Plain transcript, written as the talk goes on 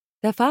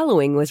The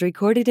following was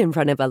recorded in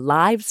front of a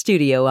live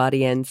studio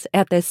audience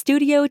at the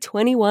Studio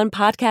 21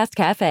 Podcast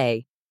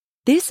Cafe.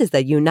 This is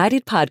the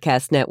United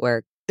Podcast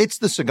Network. It's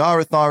the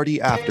Cigar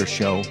Authority After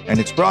Show, and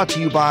it's brought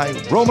to you by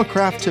Roma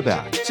Craft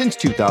Tobacco. Since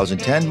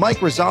 2010, Mike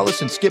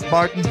Rosales and Skip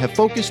Martin have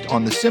focused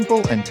on the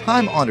simple and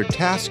time-honored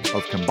task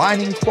of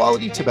combining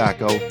quality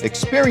tobacco,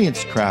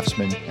 experienced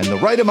craftsmen, and the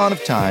right amount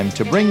of time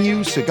to bring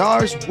you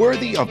cigars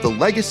worthy of the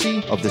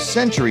legacy of the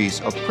centuries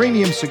of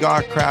premium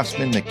cigar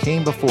craftsmen that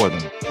came before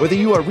them. Whether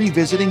you are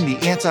revisiting the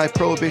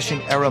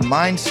anti-prohibition era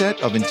mindset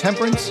of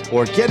intemperance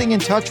or getting in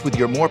touch with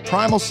your more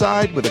primal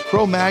side with a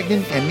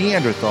Cro-Magnon and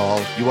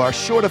Neanderthal, you are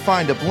sure to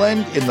find a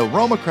blend in the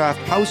Roma Craft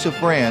house of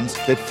brands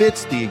that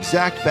fits the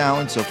exact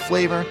balance of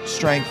flavor,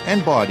 strength,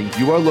 and body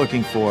you are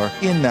looking for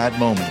in that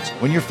moment.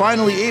 When you're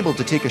finally able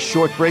to take a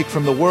short break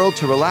from the world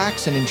to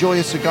relax and enjoy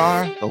a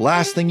cigar, the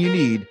last thing you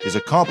need is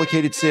a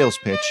complicated sales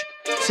pitch.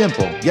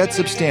 Simple, yet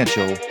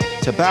substantial.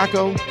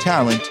 Tobacco,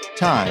 talent,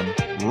 time.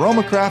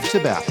 Roma Craft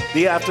Tobacco.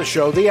 The after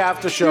show, the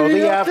after show,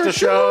 the after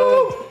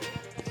show.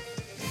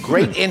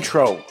 Great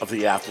intro of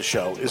the after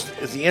show. Is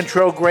the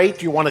intro great?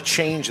 Do you want to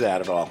change that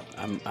at all?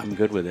 I'm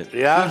good with it.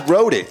 Yeah? He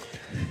wrote it.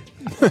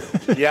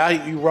 Yeah,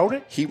 you wrote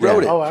it? He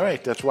wrote it. Oh, all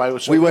right. That's why it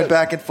was so We good. went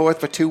back and forth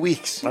for 2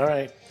 weeks. All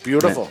right.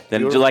 Beautiful.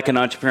 Then, Beautiful. like an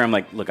entrepreneur, I'm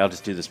like, look, I'll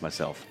just do this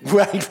myself.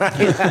 Right.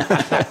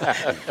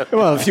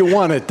 Well, if you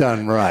want it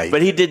done right.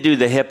 But he did do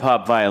the hip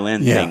hop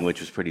violin Yeah. thing, which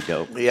was pretty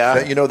dope.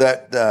 Yeah. You know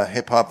that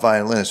hip hop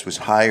violinist was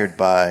hired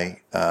by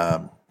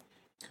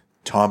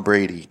Tom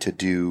Brady to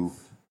do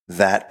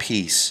that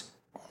piece,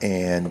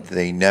 and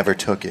they never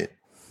took it.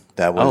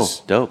 That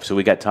was Dope. So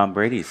we got Tom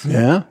Brady's.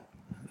 Yeah.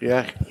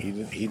 Yeah.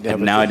 He never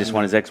And now I did- just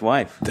want his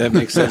ex-wife. That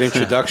makes that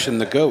introduction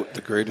the GOAT,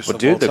 the greatest Well,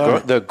 of dude, all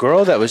time. the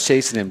girl that was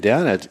chasing him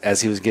down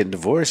as he was getting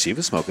divorced, she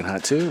was smoking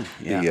hot too.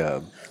 Yeah.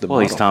 The Well,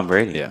 he's model. Tom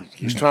Brady. Yeah.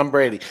 He's Tom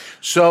Brady.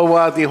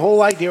 So the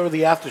whole idea of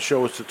the after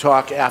show was to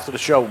talk after the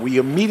show. We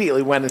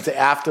immediately went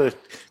into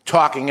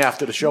talking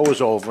after the show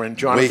was over, and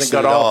Jonathan Wasted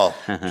got it all.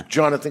 all.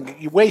 Jonathan,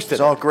 you wasted.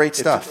 It's all it. great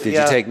stuff. Did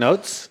Yeah. you take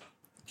notes?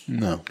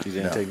 No. You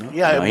didn't take notes?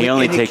 Yeah, No, he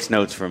only takes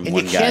notes from and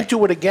one you guy. can't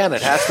do it again.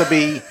 It has to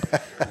be.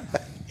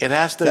 It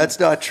has to. That's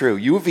not true.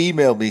 You've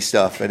emailed me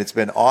stuff, and it's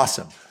been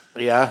awesome.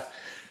 Yeah.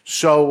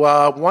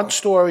 So one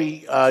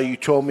story you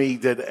told me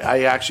that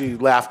I actually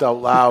laughed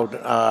out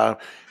loud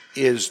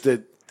is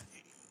that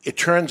it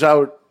turns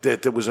out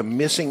that there was a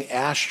missing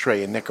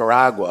ashtray in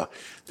Nicaragua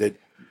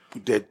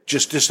that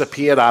just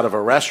disappeared out of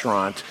a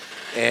restaurant,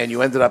 and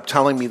you ended up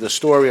telling me the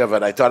story of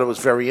it. I thought it was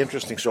very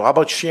interesting. So how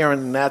about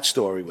sharing that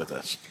story with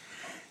us?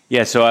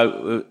 Yeah,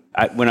 so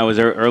I when I was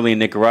early in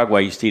Nicaragua,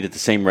 I used to eat at the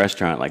same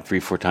restaurant like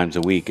 3-4 times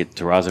a week at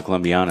Terraza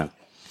Colombiana.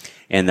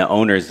 And the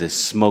owner is this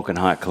smoking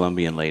hot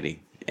Colombian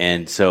lady.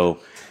 And so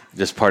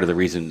just part of the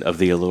reason of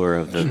the allure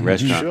of the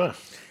restaurant. Sure.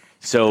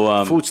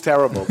 So Food's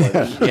terrible, but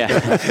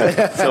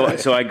yeah.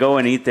 So I go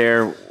and eat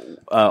there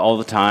all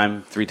the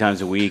time, 3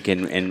 times a week.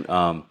 And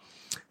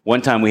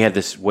one time we had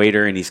this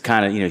waiter, and he's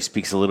kind of, he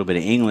speaks a little bit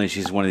of English.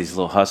 He's one of these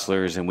little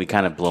hustlers, and we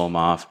kind of blow him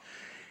off.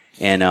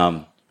 And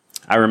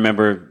I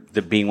remember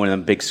there being one of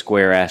them big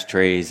square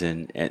ashtrays,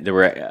 and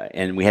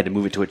we had to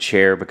move it to a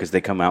chair because they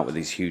come out with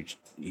these huge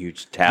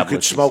tablets. you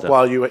could smoke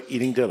while you were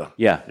eating dinner.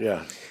 Yeah.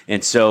 Yeah.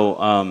 And so,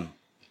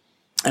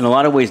 in a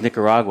lot of ways,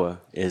 Nicaragua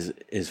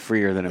is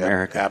freer than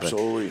America. but-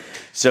 Absolutely.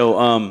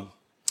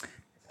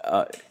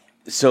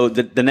 So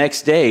the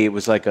next day, it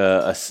was like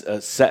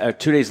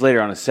 2 days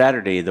later on a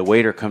Saturday, the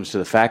waiter comes to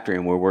the factory,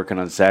 and we're working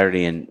on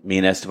Saturday, and me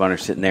and Esteban are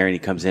sitting there, and he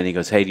comes in, and he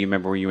goes, "Hey, do you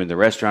remember when you were in the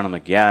restaurant?" I'm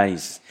like, "Yeah."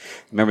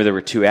 Remember there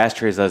were 2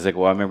 ashtrays? I was like,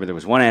 "Well, I remember there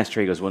was 1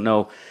 ashtray." He goes, "Well,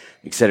 no,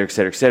 et cetera, et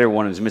cetera, et cetera.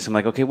 One was missing." I'm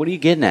like, "Okay, what are you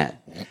getting at?"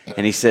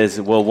 And he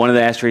says, "Well, one of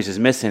the ashtrays is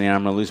missing, and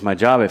I'm going to lose my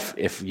job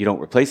if you don't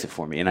replace it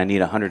for me, and I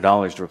need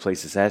 $100 to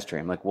replace this ashtray."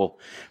 I'm like, "Well,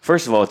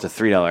 first of all, it's a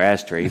 $3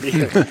 ashtray.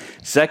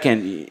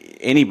 Second,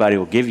 anybody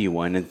will give you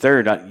one, and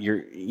third, are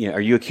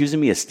you accusing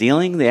me of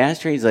stealing the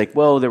ashtray?" He's like,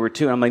 "Well, there were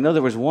 2." And I'm like, "No,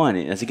 there was 1."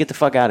 And I said, "Get the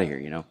fuck out of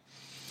here,"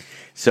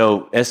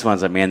 So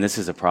Esteban's like, "Man, this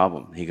is a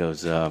problem." He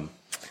goes,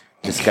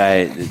 This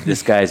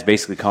guy is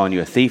basically calling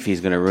you a thief. He's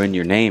going to ruin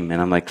your name."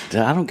 And I'm like,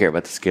 "I don't care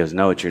about this." He goes,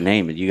 "No, it's your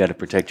name, and you got to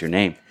protect your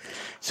name."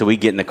 So we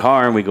get in the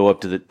car and we go up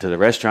to the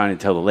restaurant and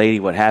tell the lady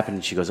what happened.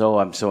 And she goes, "Oh,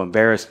 I'm so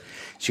embarrassed."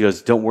 She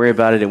goes, "Don't worry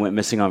about it. It went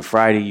missing on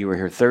Friday. You were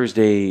here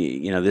Thursday.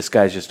 This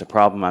guy's just a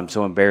problem. I'm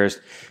so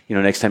embarrassed.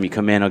 Next time you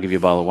come in, I'll give you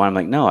a bottle of wine." I'm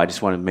like, "No, I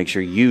just want to make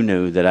sure you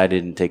knew that I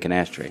didn't take an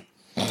ashtray."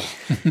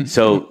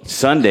 So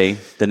Sunday,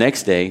 the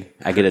next day,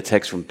 I get a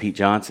text from Pete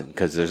Johnson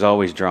because there's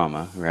always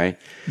drama, right?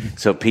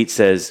 So Pete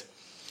says,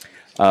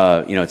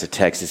 it's a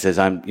text. It says,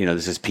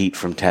 this is Pete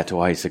from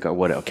Tatuaje Cigar.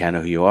 What? Okay, I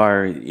know who you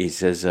are. He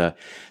says,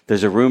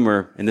 there's a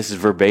rumor, and this is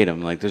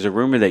verbatim, like there's a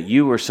rumor that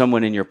you or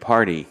someone in your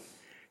party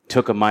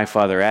took a My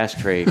Father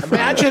ashtray.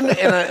 Imagine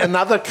in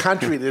another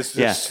country,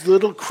 this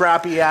little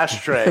crappy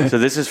ashtray. So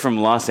this is from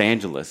Los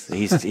Angeles.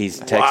 He's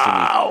texting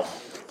Wow. me.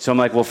 So I'm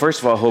like, well,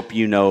 first of all, I hope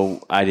you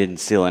know I didn't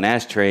steal an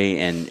ashtray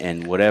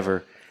and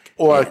whatever.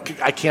 Or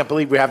I can't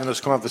believe we're having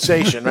this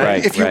conversation, right?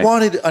 Right. If you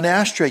wanted an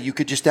ashtray, you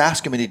could just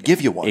ask him, and he'd give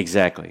you one.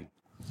 Exactly.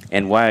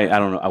 And why, I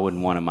don't know, I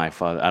wouldn't want it my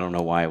father. I don't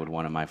know why I would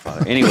want it my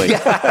father. Anyway,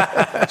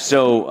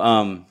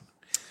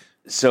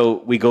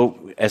 so we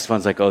go,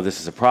 Esteban's like, oh, this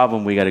is a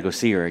problem. We got to go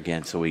see her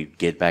again. So we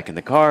get back in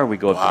the car. We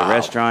go up to the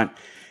restaurant.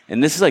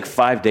 And this is like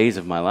 5 days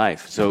of my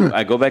life. So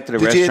I go back to the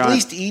restaurant. Did you at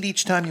least eat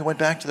each time you went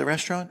back to the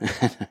restaurant?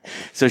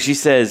 So she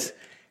says,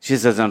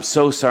 I'm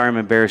so sorry, I'm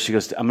embarrassed. She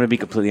goes, I'm going to be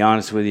completely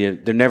honest with you.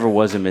 There never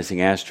was a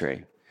missing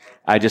ashtray.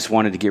 I just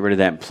wanted to get rid of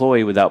that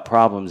employee without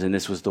problems, and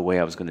this was the way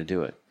I was going to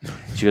do it.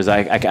 She goes,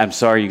 I'm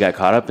sorry you got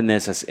caught up in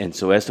this. And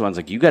so Esteban's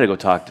like, you got to go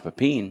talk to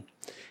Pepin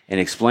and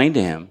explain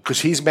to him.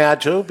 Because he's mad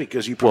too,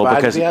 because you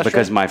provided the ashtray?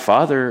 Because my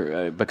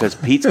father, because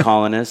Pete's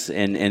calling us,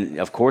 and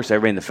of course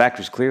everybody in the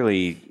factory's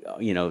clearly,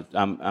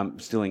 I'm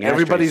stealing ashtrays.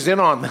 Everybody's in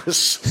on this.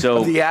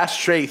 So the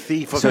ashtray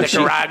thief of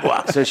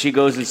Nicaragua. So she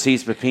goes and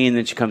sees Pepin,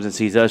 then she comes and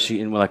sees us,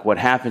 and we're like, what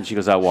happened? She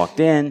goes, I walked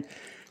in.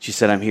 She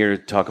said, I'm here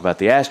to talk about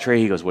the ashtray.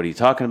 He goes, what are you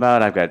talking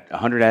about? I've got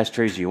 100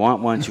 ashtrays. Do you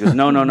want one? She goes,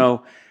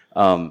 no.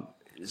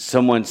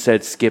 Someone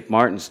said Skip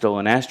Martin stole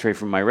an ashtray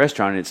from my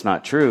restaurant, and it's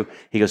not true.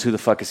 He goes, who the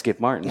fuck is Skip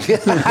Martin? And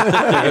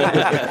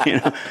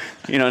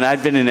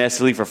I'd been in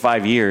SLE for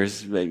 5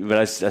 years, but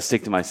I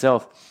stick to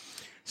myself.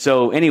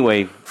 So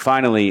anyway,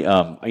 finally,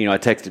 I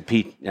texted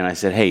Pete, and I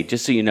said, hey,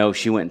 just so you know,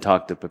 she went and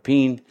talked to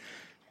Pepin.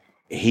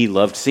 He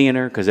loved seeing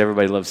her because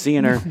everybody loves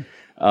seeing her.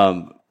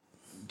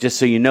 Just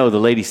so you know, the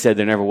lady said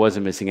there never was a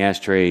missing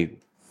ashtray.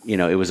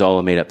 It was all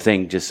a made-up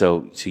thing, just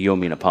so you owe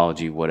me an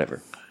apology,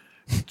 whatever.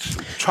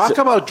 Talk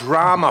about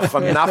drama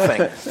for nothing.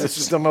 This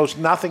is the most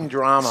nothing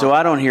drama. So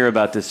I don't hear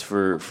about this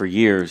for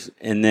years.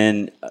 And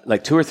then,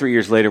 like 2 or 3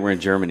 years later, we're in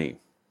Germany.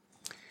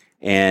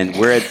 And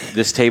we're at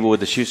this table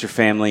with the Schuster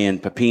family,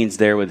 and Pepin's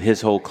there with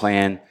his whole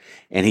clan.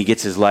 And he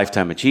gets his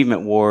Lifetime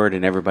Achievement Award,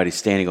 and everybody's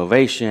standing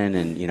ovation,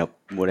 and,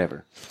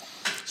 whatever.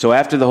 So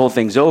after the whole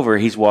thing's over,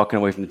 he's walking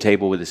away from the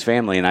table with his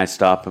family, and I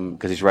stop him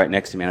because he's right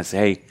next to me. And I say,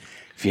 hey,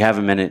 if you have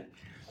a minute,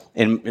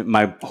 in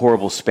my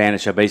horrible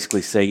Spanish, I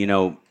basically say,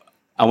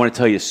 I want to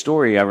tell you a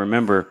story. I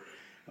remember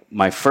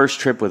my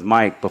first trip with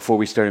Mike before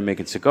we started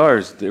making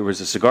cigars. There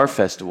was a cigar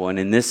festival, and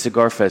in this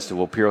cigar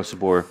festival, Piro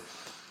Sabor,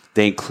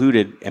 they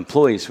included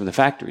employees from the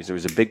factories. There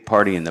was a big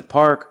party in the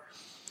park.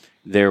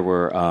 There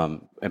were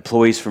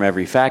employees from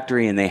every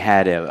factory, and they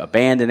had a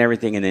band and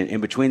everything. And then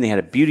in between, they had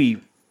a beauty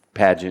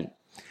pageant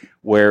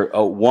where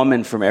a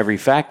woman from every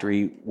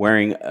factory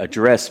wearing a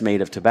dress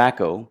made of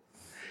tobacco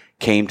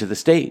came to the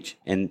stage.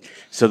 And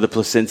so the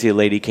Placencia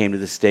lady came to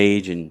the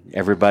stage, and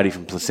everybody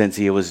from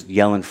Placencia was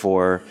yelling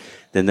for her.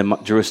 Then the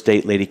Drew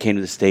Estate lady came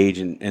to the stage,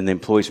 and the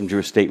employees from Drew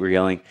Estate were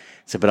yelling. I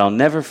said, but I'll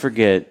never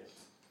forget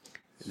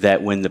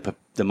that when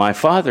the My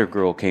Father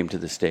girl came to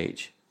the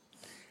stage,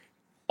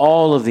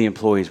 all of the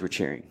employees were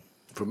cheering.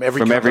 From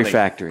every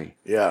factory.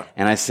 Yeah.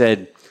 And I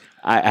said,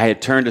 I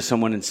had turned to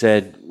someone and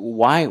said,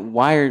 why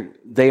are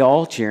they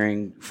all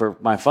cheering for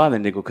my father?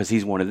 And they go, because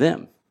he's one of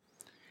them.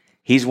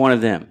 He's one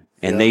of them.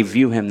 And they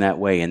view him that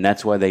way, and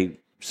that's why they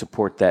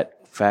support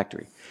that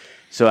factory.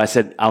 So I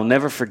said, I'll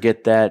never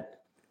forget that,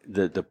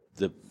 the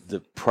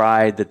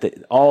pride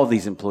that all of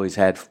these employees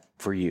had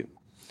for you.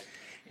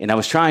 And I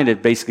was trying to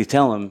basically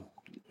tell him,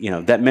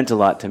 that meant a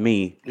lot to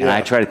me, and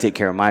I try to take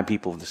care of my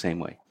people the same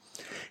way.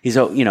 He's,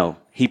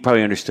 he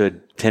probably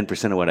understood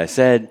 10% of what I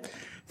said.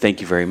 Thank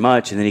you very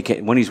much. And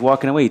then when he's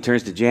walking away, he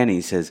turns to Janny and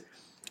he says,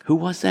 who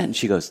was that? And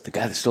she goes, the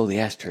guy that stole the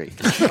ashtray.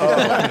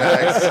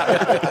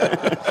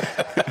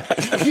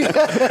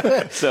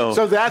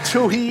 So that's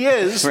who he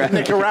is in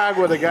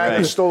Nicaragua, the guy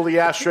that stole the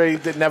ashtray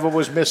that never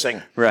was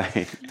missing.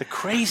 Right. The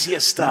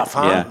craziest stuff,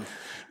 huh?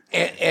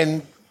 Yeah.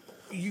 And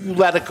you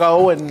let it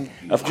go, and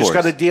you just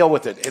got to deal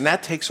with it. And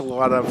that takes a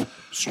lot of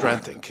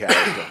strength and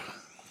character.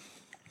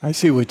 I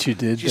see what you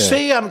did there. You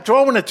see, I'm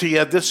throwing it to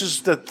you. This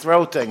is the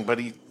throw thing, but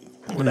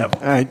whatever.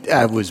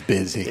 I was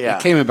busy. Yeah.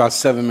 It came about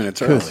 7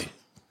 minutes early.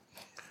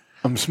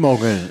 I'm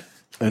smoking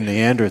a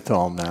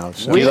Neanderthal now.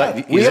 So.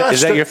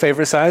 Is that your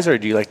favorite size, or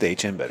do you like the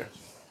HM better?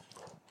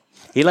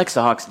 He likes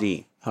the Hawks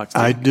D.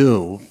 I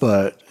do,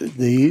 but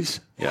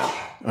these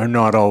are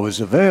not always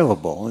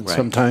available, and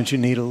sometimes you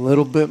need a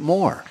little bit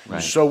more.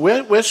 Right. So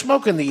we're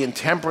smoking the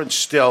Intemperance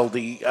still,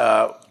 the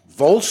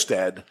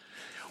Volstead,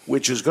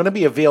 which is going to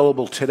be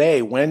available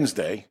today,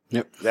 Wednesday.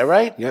 Yep. Is that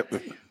right? Yep.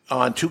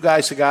 On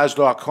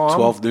twoguyscigars.com.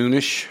 12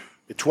 noonish.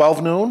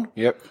 12 noon?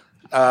 Yep.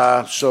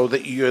 So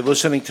that you're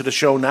listening to the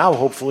show now,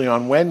 hopefully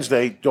on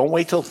Wednesday. Don't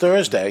wait till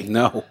Thursday.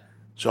 No.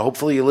 So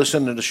hopefully you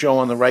listen to the show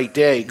on the right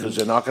day, because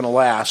they're not going to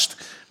last.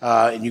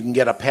 And you can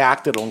get a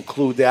pack that'll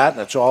include that.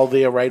 That's all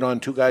there right on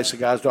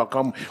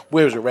twoguyscigars.com.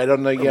 Where is it? Right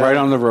on the... right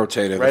on the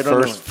rotator. Right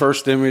the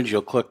first image,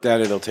 you'll click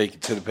that, it'll take you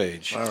to the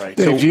page. All right.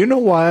 Dave, do you know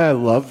why I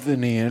love the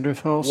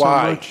Neanderthal so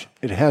Why? much?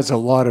 It has a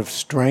lot of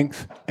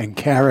strength and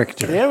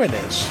character. There it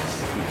is.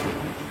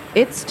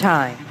 It's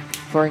time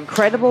for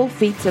Incredible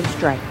Feats of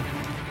Strength,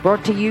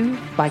 brought to you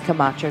by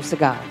Camacho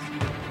Cigars.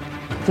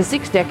 For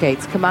 6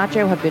 decades,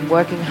 Camacho have been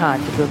working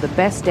hard to build the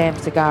best damn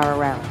cigar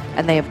around,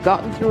 and they have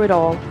gotten through it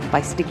all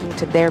by sticking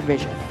to their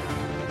vision.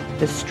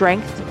 The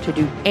strength to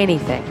do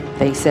anything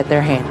they set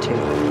their hand to.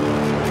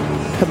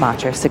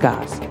 Camacho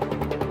Cigars.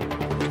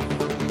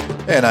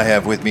 And I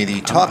have with me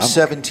the top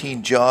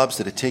 17 jobs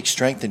that it takes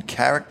strength and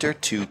character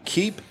to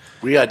keep.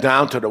 We are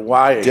down to the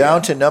wire.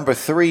 Down to number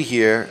 3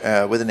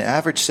 here, with an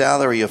average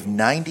salary of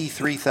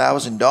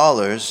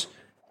 $93,000.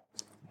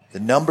 The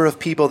number of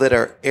people that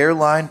are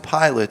airline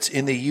pilots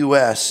in the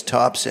U.S.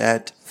 tops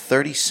at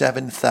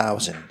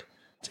 37,000.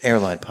 It's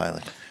airline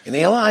pilot. An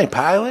airline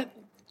pilot?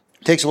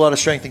 Takes a lot of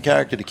strength and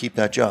character to keep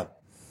that job.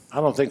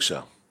 I don't think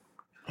so.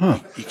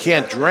 You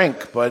can't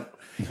drink, but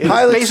it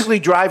Pilots- basically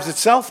drives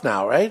itself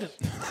now, right?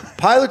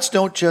 Pilots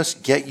don't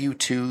just get you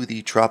to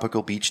the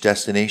tropical beach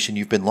destination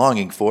you've been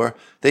longing for.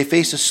 They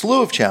face a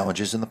slew of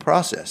challenges in the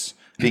process.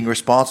 Being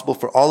responsible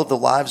for all of the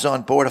lives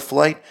on board a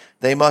flight,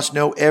 they must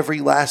know every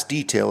last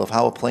detail of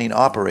how a plane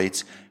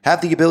operates,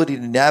 have the ability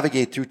to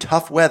navigate through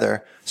tough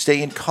weather,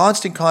 stay in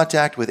constant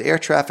contact with air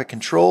traffic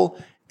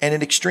control, and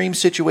in extreme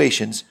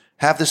situations,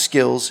 have the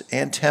skills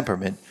and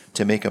temperament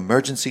to make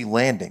emergency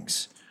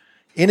landings.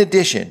 In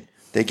addition,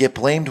 they get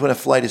blamed when a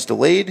flight is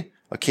delayed,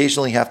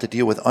 occasionally have to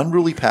deal with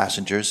unruly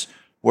passengers,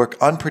 work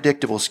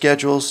unpredictable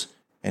schedules,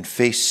 and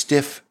face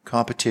stiff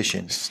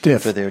competition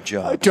for their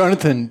job.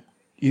 Jonathan,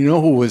 you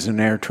know who was an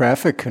air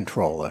traffic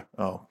controller?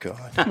 Oh,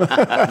 God.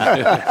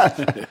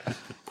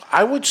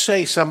 I would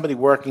say somebody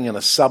working in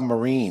a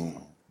submarine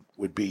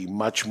would be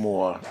much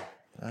more.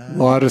 A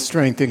lot of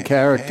strength and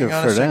character hang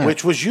on for a second. that.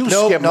 Which was you,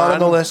 Nope, Skip? not on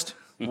the list.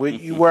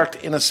 You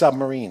worked in a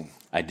submarine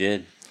I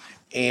did.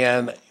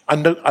 and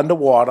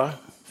underwater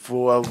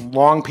for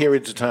long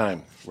periods of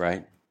time.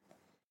 Right.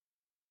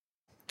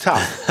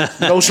 Tough.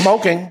 No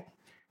smoking.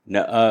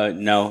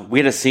 No. We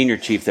had a senior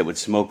chief that would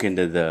smoke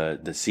into the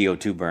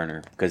CO2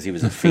 burner because he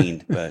was a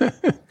fiend.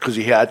 But Because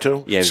he had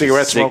to? yeah, he was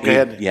Cigarette sick. smoke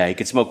ahead? Yeah, he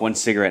could smoke one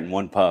cigarette in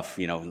one puff.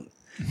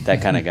 That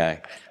kind of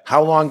guy.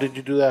 How long did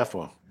you do that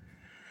for?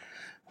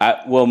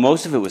 Well,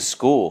 most of it was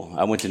school.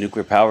 I went to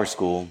nuclear power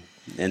school,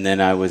 and then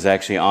I was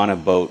actually on a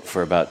boat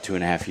for about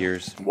 2.5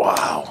 years.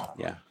 Wow.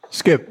 Yeah.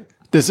 Skip,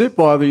 does it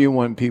bother you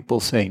when people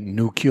say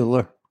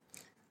nuclear?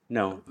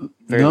 No,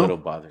 very No? little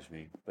bothers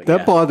me. But That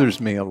yeah. bothers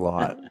me a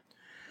lot.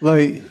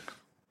 Like,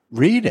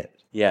 read it.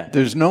 Yeah.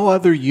 There's no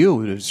other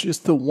you. There's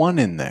just the one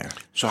in there.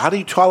 So how do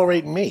you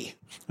tolerate me?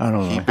 I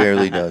don't He know.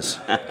 barely does.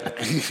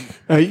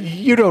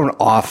 You don't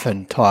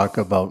often talk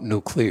about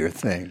nuclear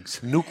things.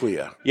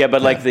 Nuclear. Yeah,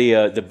 but like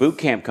the boot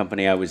camp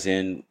company I was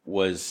in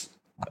was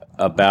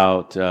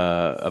about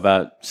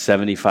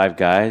 75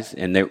 guys,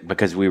 and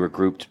because we were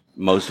grouped,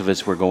 most of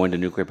us were going to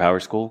nuclear power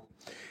school.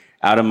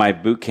 Out of my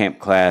boot camp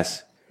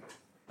class,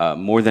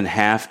 more than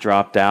half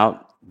dropped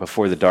out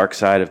before the dark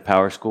side of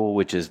power school,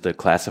 which is the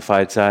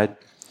classified side,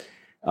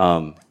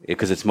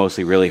 because it's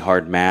mostly really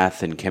hard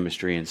math and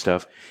chemistry and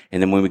stuff.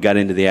 And then when we got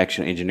into the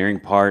actual engineering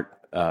part,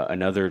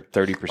 another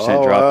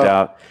 30% dropped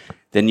out.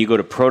 Then you go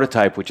to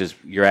prototype, which is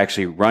you're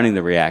actually running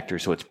the reactor,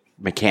 so it's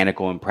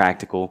mechanical and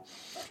practical.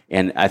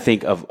 And I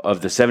think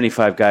of the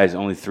 75 guys,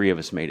 only 3 of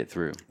us made it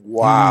through.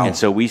 Wow. And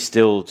so we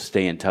still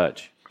stay in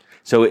touch.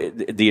 So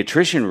the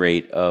attrition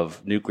rate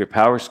of nuclear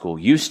power school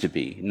used to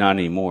be, not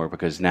anymore,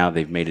 because now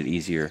they've made it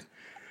easier.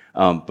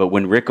 But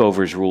when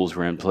Rickover's rules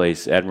were in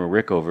place, Admiral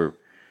Rickover,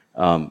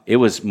 it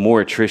was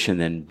more attrition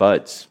than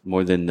BUDS,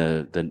 more than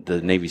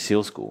the Navy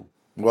SEAL school.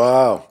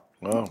 Wow.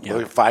 Well,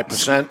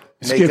 5%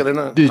 make Skip, it in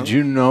a... did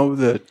you know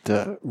that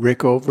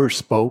Rickover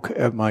spoke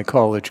at my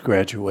college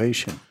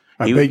graduation?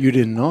 I bet you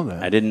didn't know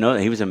that. I didn't know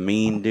that. He was a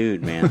mean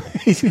dude, man.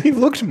 He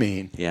looks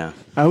mean. Yeah.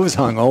 I was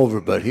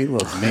hungover, but he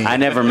looked mean. I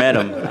never met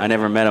him.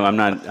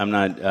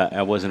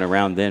 I wasn't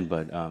around then,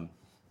 but All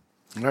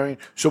right.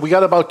 So we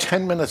got about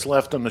 10 minutes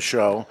left on the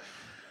show.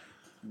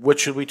 What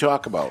should we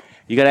talk about?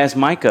 you got to ask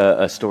Mike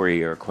a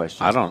story or a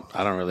question. I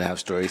don't really have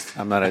stories.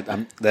 He's not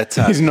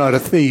a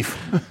thief.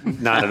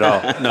 Not at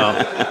all.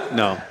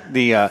 No.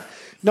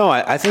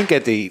 I think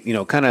at the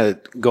kind of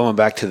going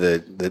back to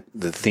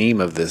the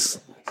theme of this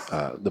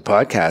the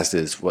podcast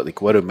is what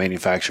do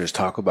manufacturers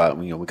talk about?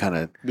 We kind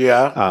of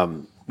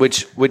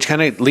which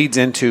kind of leads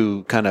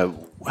into kind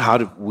of how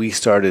did we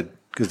started,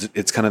 because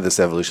it's kind of this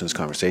evolutionist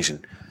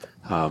conversation.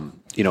 Let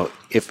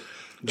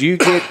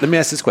me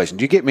ask this question: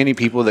 do you get many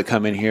people that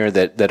come in here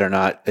that are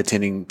not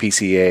attending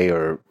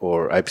PCA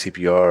or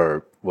IPCPR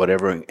or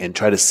whatever and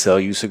try to sell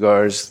you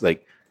cigars?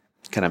 Like,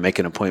 can I make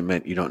an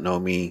appointment? You don't know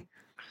me.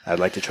 I'd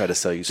like to try to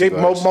sell you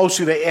cigars.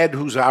 Mostly the Ed,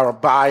 who's our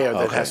buyer,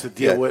 that has to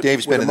deal with.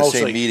 Dave's been in the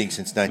same meeting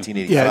since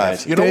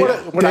 1985. You know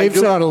what I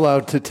Dave's do? not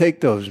allowed to take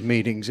those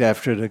meetings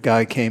after the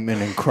guy came in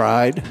and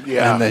cried,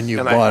 and then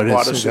you bought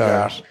his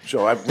cigars.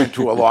 So I've been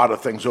to a lot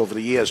of things over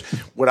the years.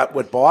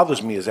 What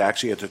bothers me is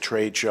actually at the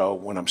trade show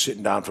when I'm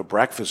sitting down for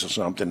breakfast or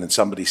something and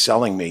somebody's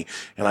selling me,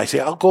 and I say,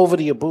 I'll go over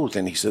to your booth,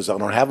 and he says, I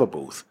don't have a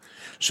booth.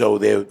 So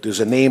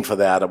there's a name for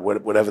that, or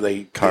whatever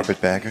they...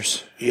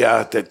 Carpetbaggers?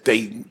 Yeah, that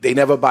they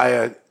never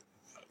buy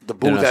the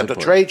booth at the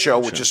trade show,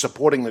 which is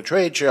supporting the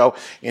trade show,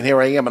 and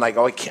here I am, and I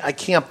go, I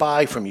can't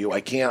buy from you. I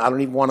don't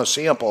even want a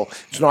sample.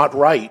 It's not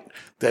right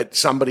that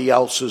somebody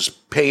else is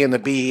paying to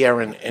be here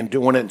and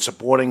doing it and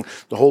supporting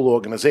the whole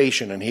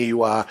organization, and here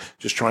you are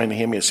just trying to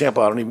hand me a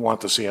sample. I don't even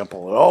want the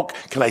sample. Oh,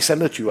 can I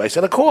send it to you? I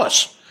said, of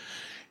course.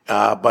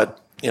 But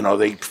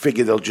they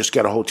figure they'll just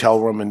get a hotel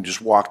room and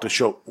just walk the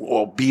show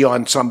or be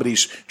on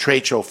somebody's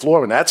trade show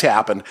floor. And that's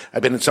happened.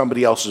 I've been in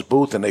somebody else's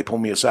booth and they pull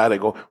me aside. I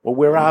go, well,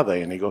 where are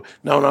they? And they go,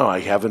 no, I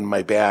have it in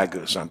my bag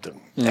or something.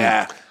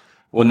 Yeah.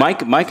 Well,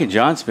 Mike and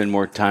John spend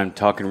more time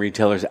talking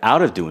retailers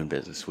out of doing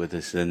business with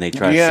us than they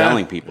try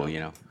selling people,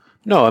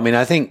 No, I mean,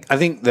 I think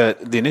the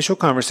initial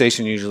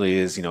conversation usually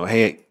is,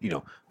 hey,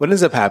 what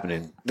ends up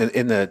happening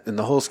in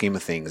the whole scheme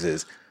of things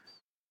is,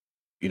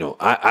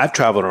 I've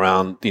traveled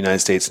around the United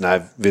States and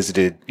I've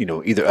visited,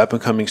 either up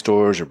and coming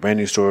stores or brand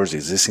new stores,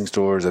 existing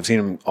stores. I've seen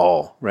them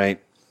all, right?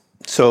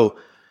 So,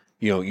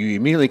 you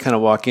immediately kind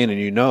of walk in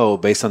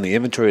and based on the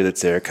inventory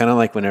that's there, kind of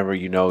like whenever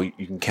you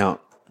can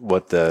count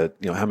what how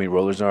many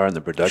rollers are and the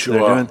production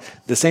they're doing.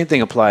 The same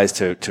thing applies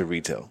to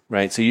retail,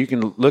 right? So you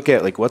can look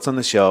at like what's on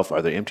the shelf.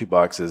 Are there empty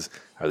boxes?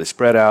 Are they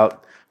spread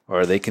out? Or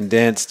are they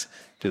condensed?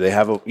 Do they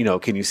have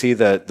can you see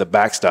the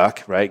back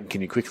stock, right?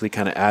 Can you quickly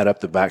kind of add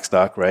up the back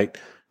stock, right?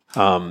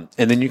 And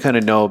then you kind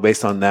of know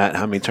based on that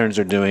how many turns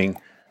they're doing,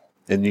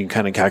 and you can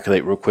kind of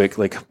calculate real quick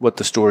like what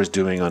the store is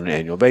doing on an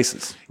annual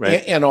basis,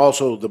 right? And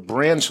also the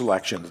brand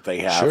selection that they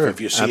have. Sure, if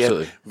you see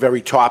absolutely. it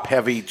very top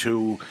heavy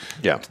to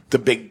the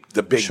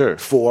big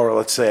four,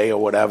 let's say,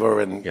 or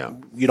whatever, and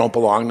you don't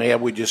belong there,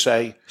 would you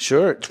say?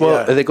 Sure.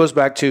 Well, it goes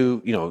back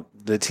to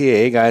the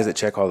TAA guys that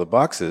check all the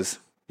boxes.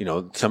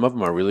 Some of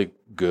them are really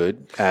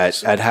good at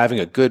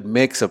having a good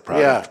mix of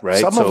product, right?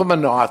 Some of them are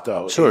not,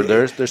 though. Sure,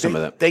 there's some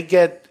of them. They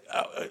get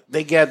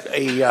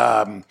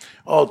a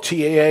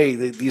TAA.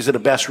 These are the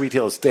best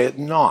retailers. They're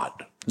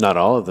not. Not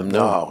all of them.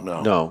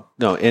 No.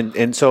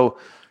 And so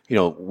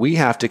we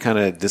have to kind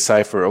of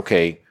decipher.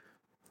 Okay,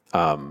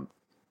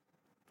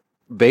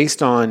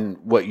 based on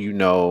what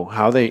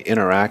how they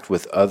interact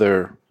with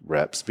other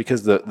reps,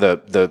 because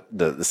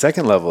the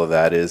second level of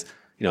that is.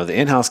 The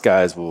in-house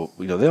guys will,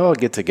 they all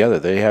get together.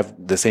 They have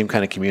the same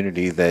kind of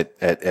community that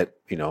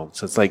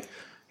so it's like,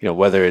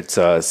 whether it's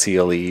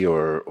CLE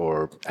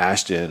or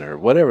Ashton or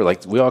whatever,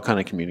 like we all kind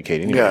of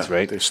communicate anyways,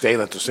 right? They stay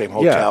at the same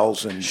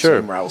hotels and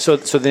same routes. So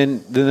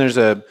then there's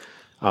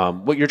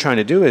what you're trying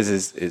to do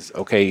is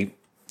okay,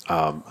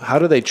 how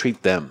do they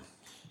treat them?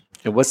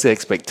 And what's the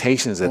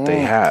expectations that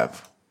they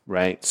have,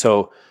 right?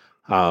 So,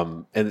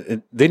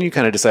 and then you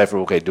kind of decipher,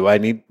 okay, do I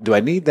need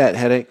that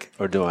headache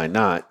or do I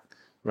not?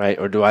 Right?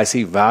 Or do I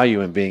see value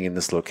in being in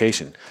this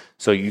location?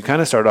 So you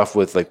kind of start off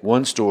with like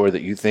one store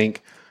that you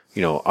think,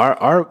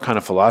 our kind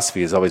of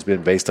philosophy has always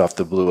been based off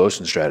the blue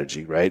ocean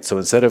strategy, right? So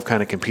instead of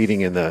kind of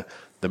competing in the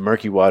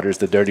murky waters,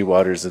 the dirty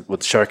waters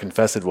with shark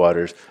infested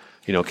waters,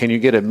 can you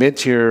get a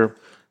mid-tier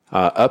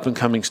up and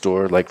coming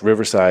store like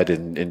Riverside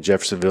in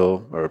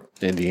Jeffersonville or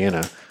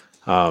Indiana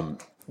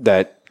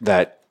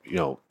that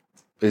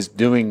is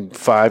doing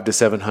 $500,000 to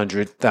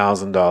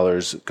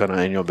 $700,000 kind of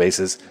annual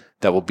basis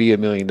that will be $1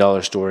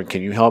 million store, and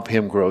can you help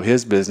him grow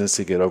his business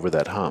to get over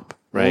that hump,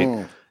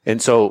 right? And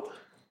so,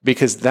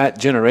 because that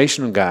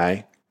generational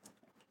guy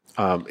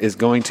is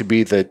going to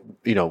be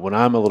when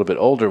I'm a little bit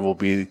older, will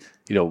be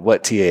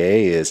what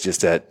TAA is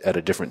just at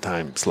a different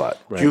time slot,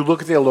 right? Do you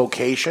look at their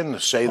location?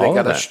 Say they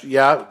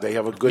they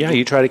have a good. Yeah,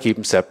 you try to keep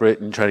them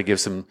separate and try to give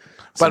some.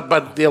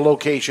 But their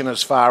location,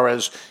 as far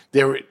as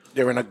they're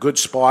in a good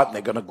spot and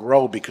they're going to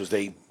grow because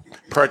they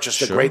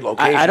purchased a great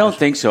location. I don't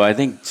think so. I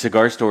think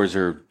cigar stores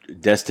are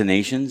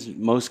destinations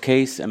most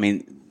case. I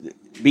mean,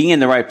 being in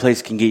the right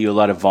place can get you a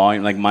lot of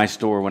volume. Like my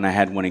store, when I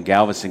had one in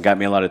Galveston, got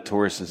me a lot of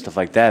tourists and stuff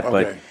like that.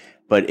 Okay.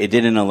 But it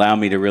didn't allow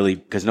me to really,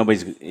 because there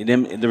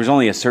was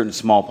only a certain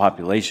small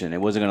population.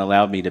 It wasn't going to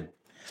allow me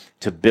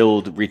to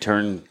build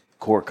return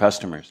core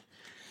customers.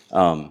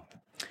 But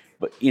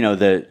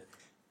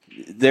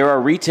there are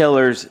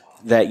retailers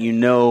that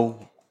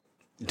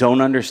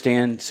don't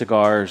understand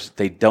cigars.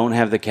 They don't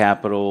have the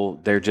capital.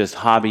 They're just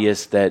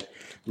hobbyists that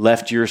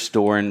left your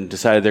store and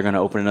decided they're going to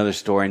open another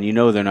store, and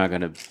they're not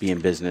going to be in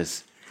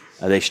business.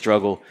 They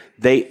struggle.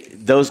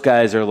 Those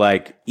guys are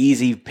like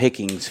easy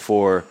pickings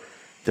for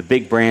the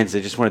big brands.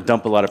 They just want to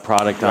dump a lot of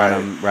product on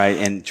them, right,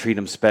 and treat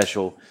them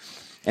special.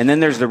 And then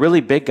there's the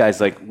really big guys.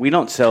 Like we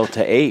don't sell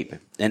to Abe,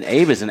 and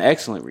Abe is an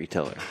excellent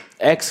retailer.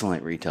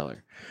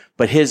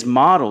 But his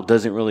model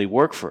doesn't really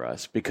work for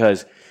us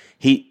because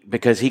he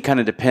kind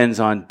of depends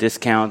on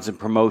discounts and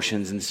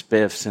promotions and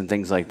spiffs and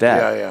things like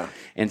that. Yeah.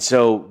 And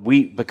so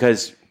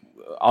because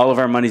all of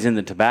our money's in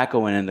the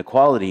tobacco and in the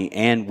quality,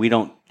 and we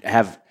don't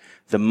have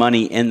the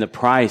money in the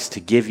price to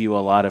give you a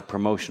lot of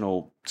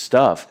promotional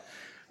stuff.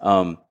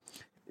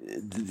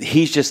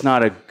 He's just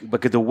not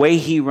because the way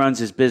he runs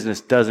his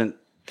business doesn't.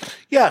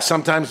 Yeah,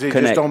 sometimes they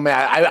just don't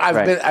matter.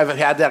 I've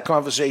had that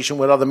conversation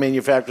with other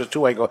manufacturers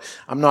too. I go,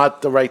 I'm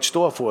not the right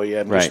store for you.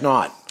 I'm just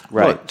not.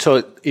 Right. Well,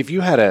 so if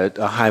you had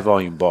a high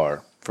volume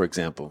bar, for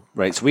example,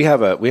 right? So we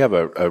have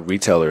a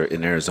retailer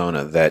in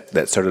Arizona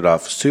that started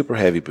off super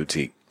heavy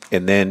boutique,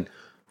 and then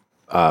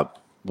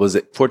was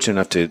fortunate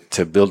enough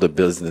to build a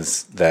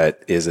business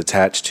that is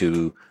attached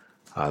to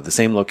the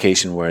same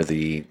location where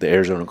the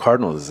Arizona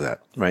Cardinals is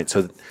at, right?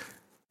 So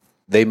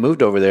they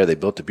moved over there. They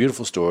built a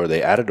beautiful store.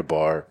 They added a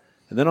bar,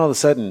 and then all of a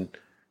sudden,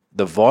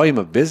 the volume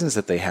of business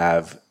that they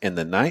have in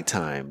the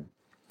nighttime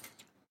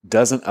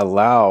doesn't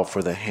allow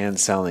for the hand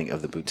selling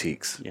of the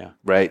boutiques. Yeah.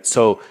 Right.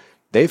 So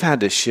they've had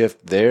to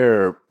shift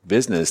their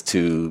business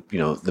to,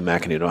 the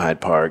Macanudo Hyde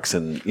Parks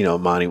and,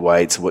 Monty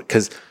White's,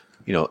 because,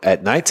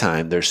 at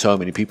nighttime, there's so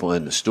many people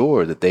in the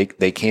store that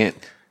they can't,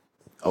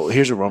 oh,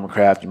 here's a Roma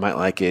Craft, you might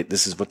like it.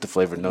 This is what the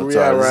flavor notes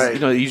are. Right.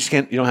 You just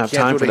you don't have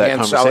time for that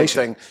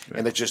conversation. Thing,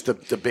 and it's just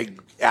the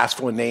big ask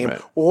for a name.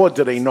 Right. Or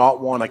do they not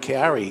want to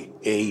carry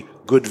a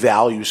good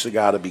value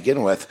cigar to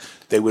begin with?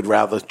 They would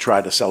rather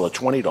try to sell a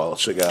 $20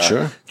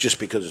 cigar just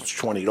because it's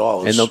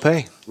 $20. And they'll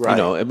pay. Right.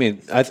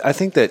 I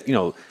think that,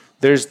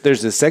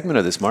 there's a segment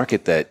of this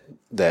market that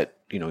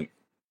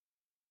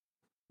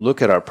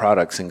look at our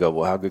products and go,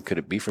 well, how good could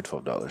it be for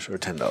 $12 or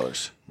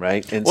 $10,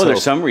 right? And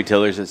there's some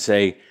retailers that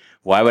say,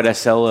 why would I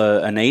sell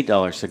an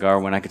 $8 cigar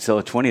when I could sell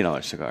a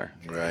 $20 cigar?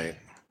 Right.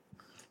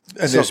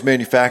 And there's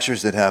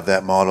manufacturers that have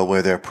that model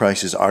where their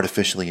price is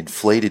artificially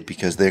inflated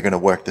because they're going to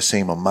work the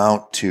same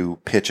amount to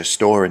pitch a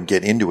store and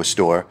get into a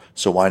store.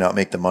 So why not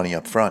make the money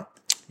up front?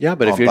 Yeah,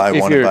 but if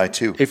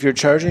you're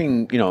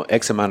charging,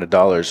 X amount of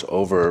dollars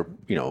over,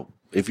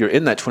 if you're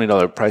in that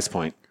 $20 price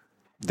point,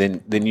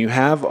 then you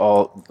have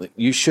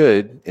you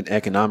should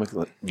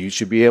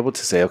be able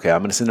to say, okay, I'm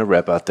going to send a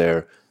rep out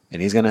there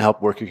and he's going to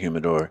help work your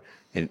humidor.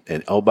 And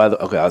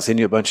I'll send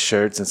you a bunch of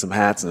shirts and some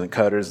hats and the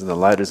cutters and the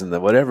lighters and the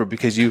whatever,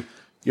 because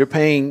you're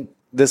paying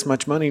this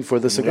much money for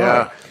the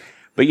cigar. Yeah.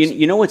 But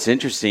you know what's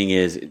interesting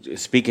is,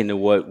 speaking to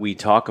what we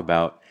talk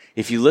about,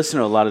 if you listen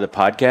to a lot of the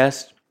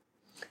podcasts,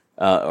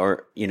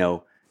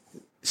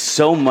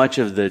 so much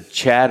of the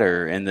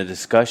chatter and the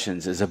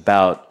discussions is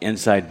about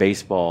inside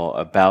baseball,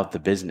 about the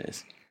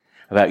business,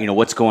 about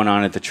what's going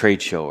on at the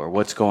trade show or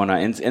what's going on,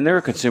 and there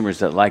are consumers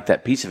that like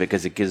that piece of it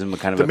because it gives them a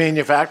kind of the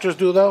manufacturers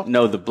do though.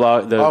 No, the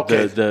blog,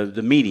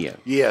 the media.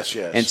 Yes,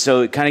 and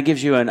so it kind of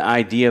gives you an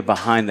idea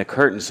behind the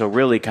curtain. So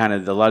really, kind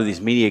of a lot of these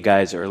media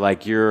guys are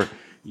like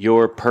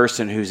your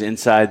person who's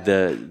inside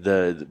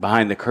the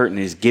behind the curtain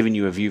is giving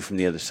you a view from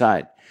the other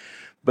side.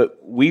 But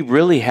we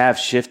really have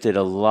shifted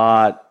a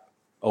lot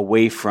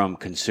away from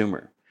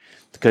consumer.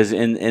 Because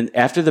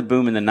after the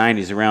boom in the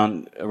 90s,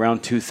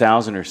 around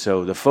 2000 or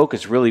so, the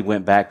focus really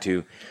went back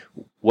to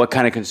what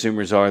kind of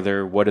consumers are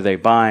there, what are they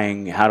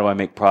buying, how do I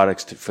make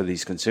products for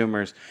these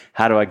consumers,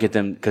 how do I get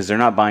them, because they're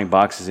not buying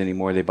boxes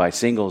anymore, they buy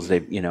singles,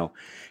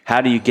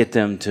 how do you get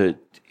them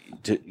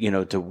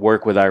to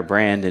work with our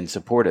brand and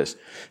support us?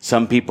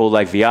 Some people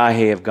like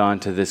Viaje have gone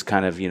to this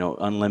kind of,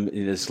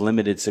 this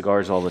limited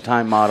cigars all the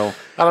time model.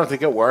 I don't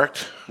think it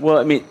worked. Well,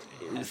 I mean,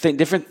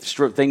 different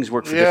things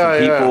work for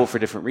different people, for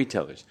different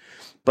retailers.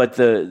 But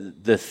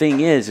the thing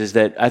is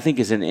that I think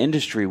as an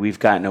industry, we've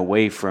gotten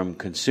away from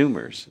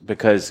consumers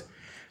because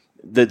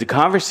the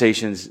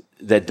conversations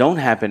that don't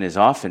happen as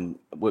often,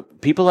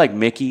 people like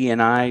Mickey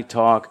and I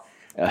talk,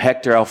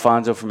 Hector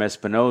Alfonso from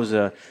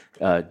Espinosa,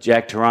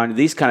 Jack Toronto,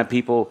 these kind of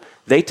people,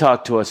 they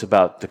talk to us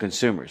about the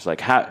consumers.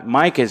 Like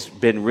Mike has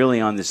been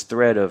really on this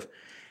thread of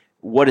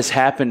what has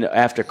happened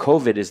after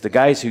COVID is the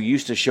guys who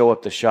used to show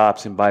up to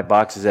shops and buy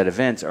boxes at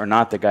events are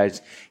not the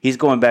guys. He's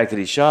going back to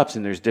these shops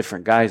and there's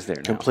different guys there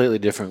now. Completely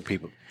different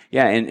people.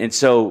 Yeah, and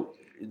so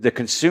the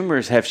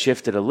consumers have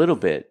shifted a little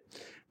bit,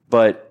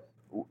 but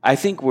I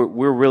think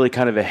we're really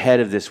kind of ahead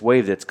of this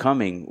wave that's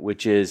coming,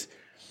 which is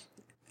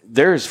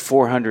there's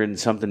 400 and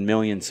something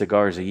million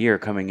cigars a year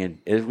coming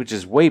in, which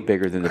is way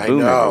bigger than the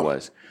boom ever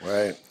was.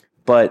 Right.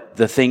 But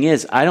the thing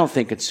is, I don't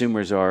think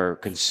consumers are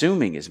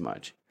consuming as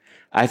much.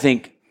 I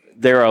think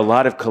there are a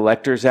lot of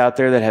collectors out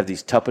there that have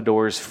these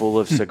Tupperwares full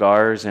of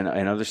cigars and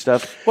other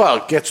stuff. Well,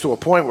 it gets to a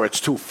point where it's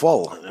too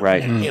full.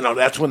 Right.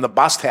 That's when the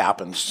bust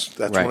happens.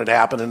 That's when it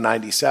happened in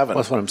 97. Well,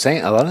 that's what I'm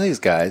saying. A lot of these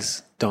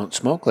guys don't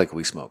smoke like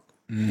we smoke.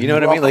 You know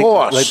what I mean? Of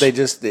course. Like they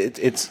just,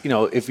 it's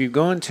if you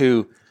go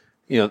into,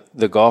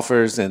 the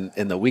golfers and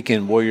the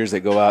weekend warriors that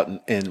go out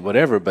and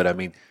whatever, but I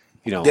mean,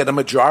 they're the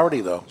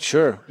majority though.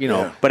 Sure.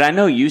 But I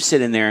know you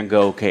sit in there and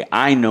go, okay,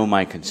 I know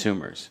my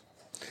consumers.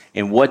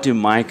 And what do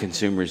my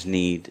consumers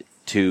need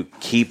to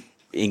keep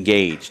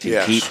engaged?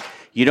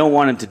 You don't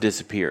want them to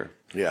disappear.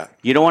 Yeah.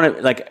 You don't want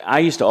to, I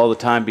used to all the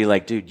time be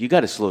like, dude, you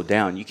got to slow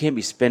down. You can't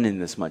be spending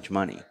this much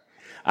money.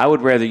 I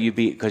would rather you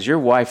be, because your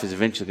wife is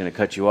eventually going to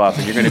cut you off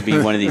and you're going to be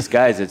one of these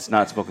guys that's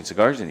not smoking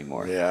cigars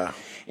anymore. Yeah.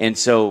 And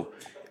so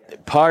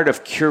part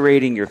of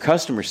curating your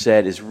customer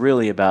set is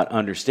really about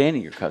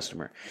understanding your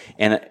customer.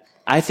 And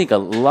I think a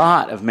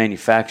lot of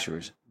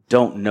manufacturers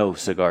don't know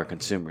cigar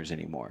consumers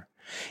anymore.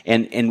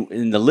 And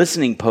in the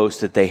listening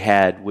post that they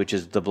had, which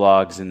is the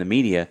blogs and the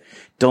media,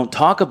 don't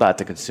talk about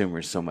the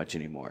consumers so much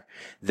anymore.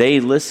 They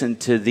listen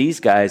to these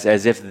guys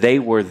as if they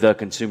were the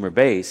consumer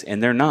base,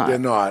 and they're not. They're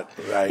not,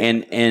 right.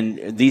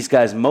 And these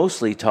guys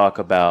mostly talk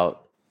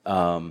about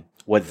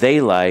what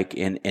they like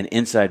and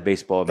inside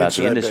baseball about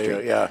the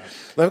industry. Yeah.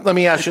 Let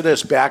me ask you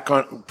this, back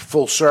on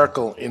full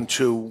circle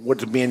into what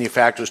the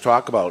manufacturers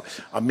talk about.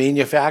 Are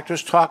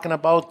manufacturers talking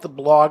about the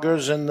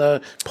bloggers and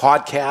the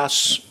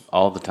podcasts?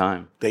 All the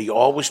time. They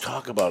always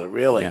talk about it,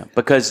 really. Yeah,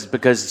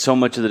 because so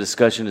much of the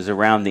discussion is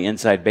around the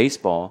inside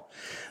baseball.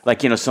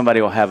 Like,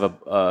 somebody will have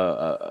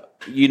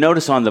you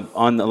notice on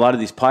a lot of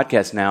these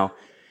podcasts now,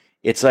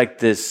 it's like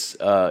this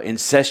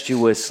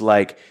incestuous,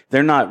 like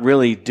they're not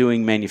really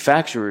doing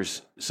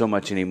manufacturers so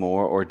much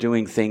anymore or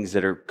doing things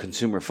that are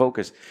consumer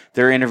focused.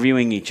 They're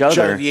interviewing each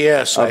other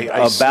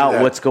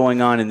about what's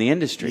going on in the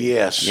industry.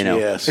 Yes,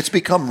 yes. It's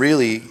become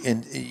really,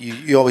 and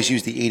you always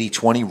use the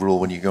 80-20 rule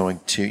when you're going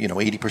to,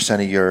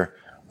 80% of your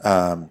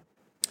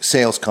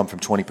sales come from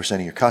 20%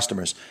 of your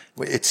customers.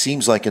 It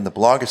seems like in the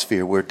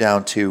blogosphere, we're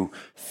down to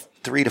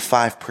 3 to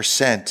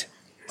 5%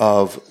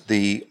 of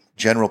the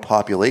general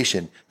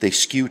population. They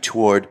skew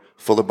toward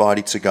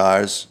fuller-bodied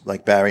cigars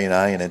like Barry and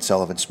I and Ed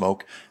Sullivan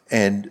smoke,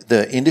 and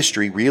the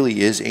industry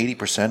really is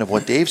 80% of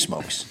what Dave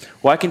smokes.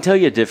 Well, I can tell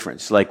you a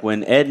difference. Like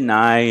when Ed and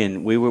I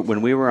and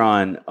when we were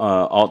on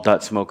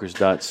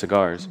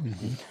alt.smokers.cigars,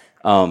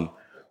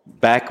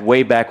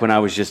 way back when I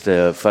was just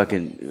a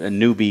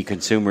newbie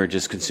consumer,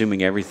 just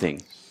consuming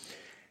everything.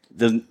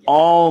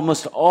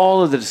 Almost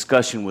all of the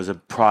discussion was a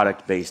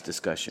product-based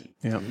discussion.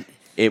 Yeah.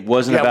 It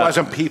wasn't about... it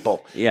wasn't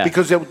people. Yeah.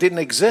 Because it didn't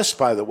exist,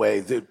 by the way.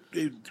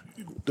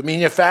 The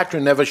manufacturer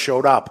never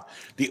showed up.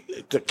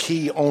 The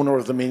key owner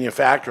of the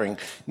manufacturing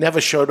never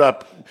showed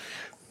up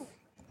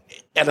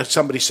at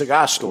somebody's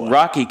cigar store.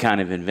 Rocky kind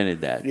of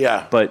invented that.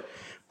 Yeah. But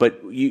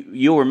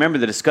you'll remember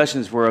the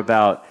discussions were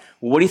about,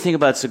 well, what do you think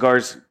about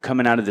cigars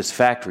coming out of this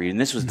factory? And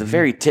this was the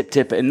very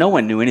tip, and no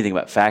one knew anything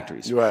about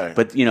factories. Right.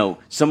 But,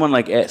 someone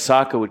like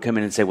Saka would come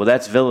in and say, well,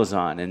 that's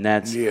Villazon, and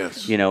that's,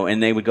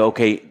 and they would go,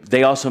 okay,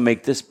 they also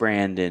make this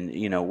brand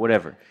and,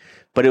 whatever.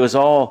 But it was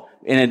all,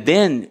 and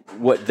then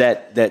what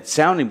that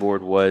sounding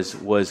board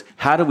was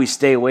how do we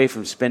stay away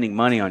from spending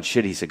money on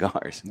shitty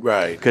cigars?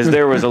 Right. Because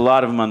there was a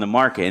lot of them on the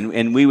market,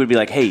 and we would be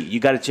like, hey, you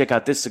got to check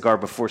out this cigar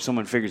before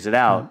someone figures it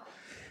out.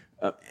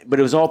 But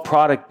it was all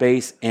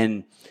product-based,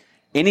 and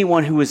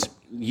anyone who was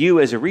you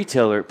as a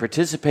retailer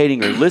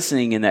participating or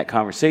listening in that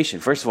conversation,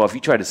 first of all, if you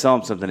tried to sell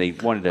them something, they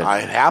wanted to...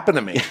 It happened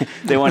to me.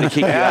 They wanted to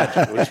kick you out.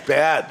 It was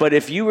bad. But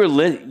if you were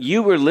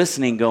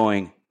listening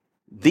going,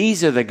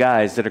 these are the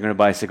guys that are going to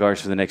buy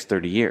cigars for the next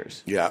 30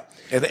 years. Yeah,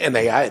 and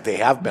they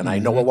have been. I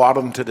know a lot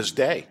of them to this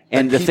day.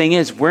 And the thing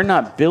is, we're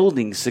not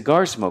building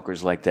cigar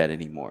smokers like that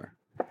anymore.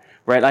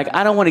 Right? Like,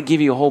 I don't want to give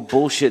you a whole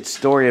bullshit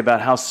story about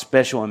how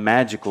special and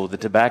magical the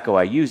tobacco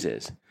I use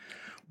is.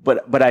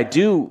 But I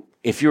do,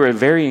 if you're a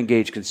very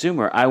engaged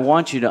consumer, I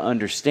want you to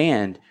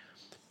understand,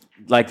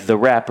 like the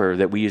wrapper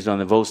that we used on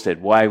the Volstead,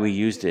 why we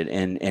used it,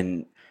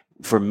 and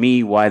for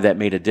me, why that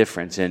made a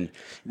difference. And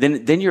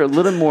then you're a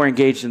little more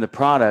engaged in the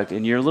product,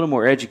 and you're a little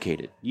more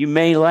educated. You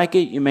may like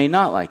it, you may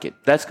not like it.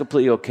 That's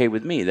completely okay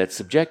with me. That's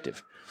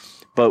subjective.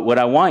 But what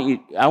I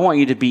want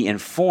you to be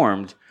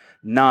informed,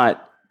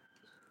 not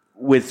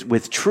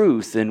with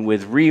truth and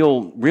with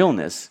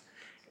realness,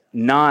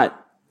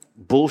 not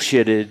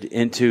bullshitted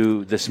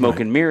into the smoke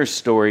and mirrors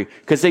story,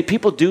 because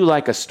people do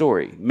like a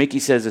story. Mickey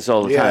says this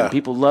all the time.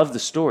 People love the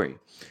story.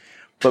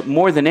 But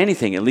more than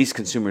anything, at least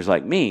consumers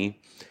like me,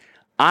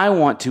 I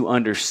want to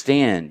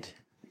understand.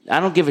 I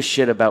don't give a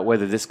shit about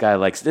whether this guy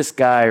likes this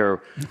guy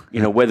or,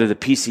 whether the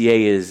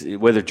PCA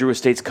whether Drew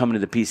Estate's coming to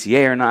the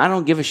PCA or not. I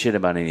don't give a shit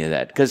about any of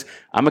that because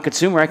I'm a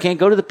consumer. I can't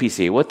go to the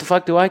PCA. What the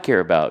fuck do I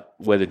care about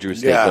whether Drew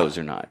Estate goes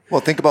or not?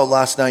 Well, think about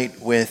last night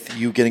with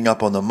you getting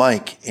up on the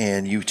mic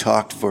and you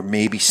talked for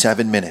maybe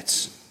 7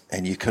 minutes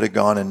and you could have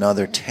gone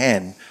another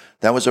 10.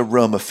 That was a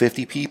room of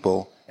 50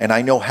 people. And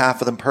I know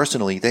half of them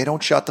personally. They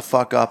don't shut the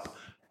fuck up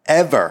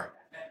ever.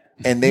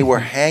 And they were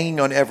hanging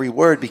on every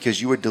word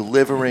because you were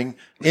delivering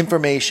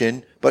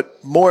information,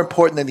 but more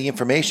important than the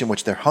information,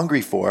 which they're hungry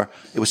for,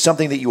 it was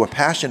something that you were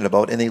passionate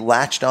about, and they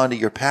latched onto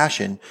your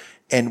passion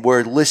and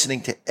were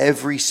listening to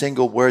every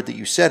single word that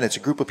you said. And it's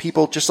a group of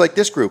people just like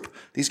this group.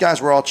 These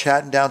guys were all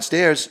chatting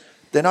downstairs.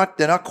 They're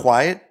not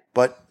quiet,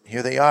 but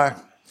here they are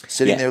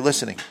sitting there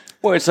listening.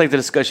 Well, it's like the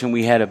discussion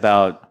we had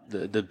about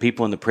the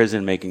people in the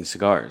prison making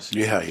cigars.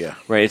 Yeah.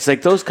 Right. It's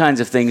like those kinds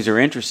of things are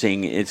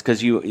interesting. It's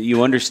because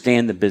you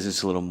understand the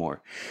business a little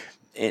more.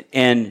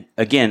 And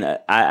again,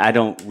 I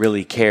don't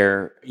really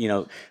care,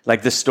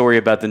 like this story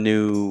about the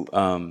new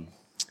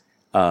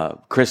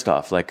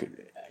Christoph. Like,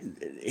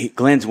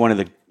 Glenn's one of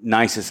the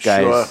nicest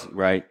guys,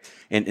 right?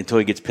 Until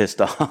he gets pissed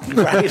off.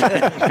 Right.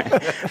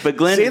 But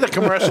Glenn... See, the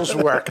commercials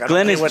work.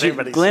 Glenn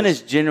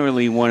is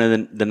generally one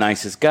of the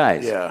nicest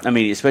guys. Yeah. I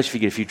mean, especially if you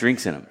get a few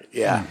drinks in him.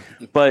 Yeah.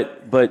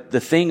 But the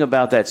thing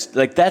about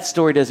that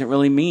story doesn't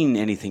really mean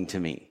anything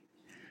to me,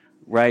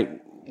 right?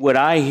 When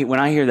I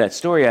hear that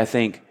story, I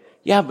think,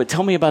 yeah, but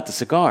tell me about the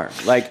cigar.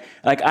 Like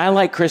I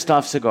like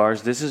Christoph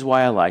cigars. This is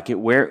why I like it.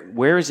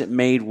 Where is it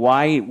made?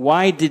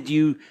 Why did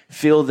you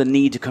feel the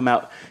need to come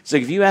out? So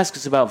if you ask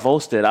us about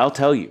Volstead, I'll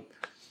tell you.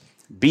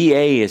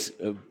 BA is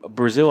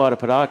Brazil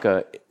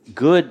Arapiraca.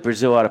 Good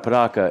Brazil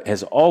Arapiraca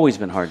has always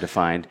been hard to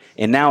find,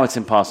 and now it's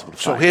impossible to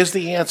find. So here's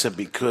the answer,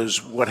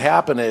 because what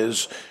happened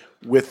is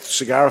with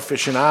Cigar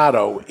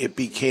Aficionado, it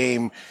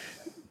became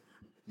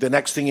the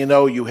next thing you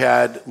know, you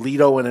had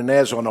Lito and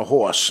Inez on a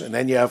horse, and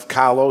then you have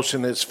Carlos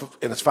and his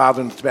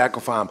father in the tobacco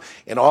farm,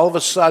 and all of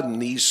a sudden,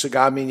 these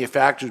cigar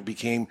manufacturers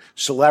became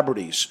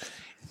celebrities.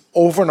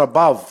 over and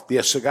above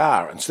their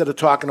cigar. Instead of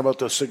talking about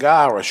the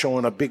cigar or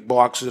showing a big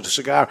box of the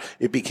cigar,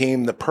 it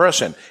became the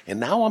person. And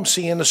now I'm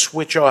seeing the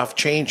switch off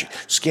changing.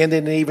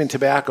 Scandinavian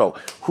tobacco.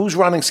 Who's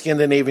running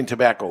Scandinavian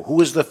tobacco?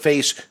 Who is the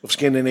face of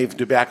Scandinavian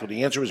tobacco?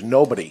 The answer is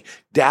nobody.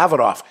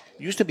 Davidoff.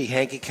 It used to be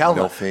Hanky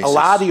Kellner.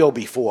 Eladio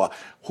before.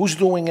 Who's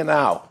doing it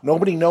now?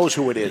 Nobody knows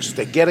who it is.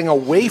 They're getting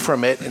away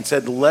from it and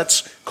said,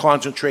 let's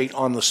concentrate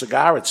on the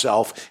cigar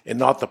itself and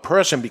not the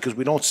person, because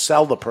we don't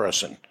sell the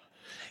person.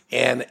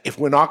 And if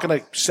we're not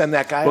going to send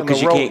that guy on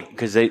the road,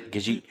 because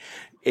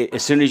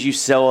as soon as you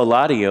sell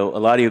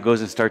Eladio goes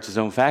and starts his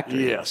own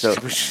factory. Yes, so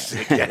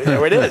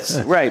there it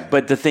is. Right,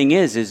 but the thing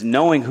is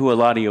knowing who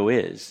Eladio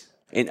is,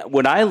 and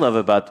what I love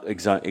about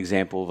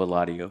example of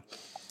Eladio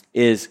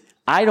is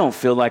I don't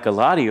feel like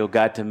Eladio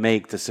got to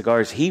make the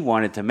cigars he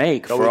wanted to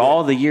make for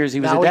all the years he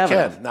was at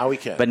Davidoff. Now he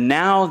can. But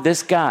now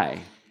this guy,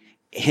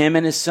 him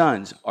and his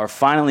sons, are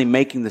finally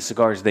making the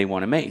cigars they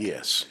want to make.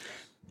 Yes.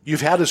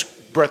 You've had his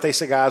birthday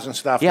cigars and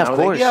stuff. Yeah, now. of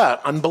course.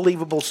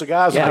 Unbelievable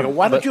cigars. Yeah, I go,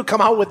 why don't you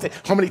come out with it?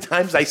 How many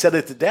times I said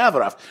it to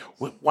Davidoff?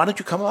 Why don't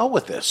you come out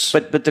with this?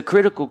 But the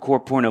critical core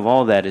point of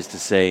all that is to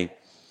say,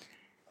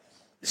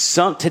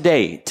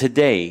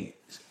 today,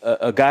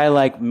 a guy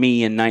like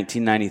me in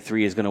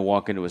 1993 is going to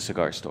walk into a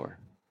cigar store.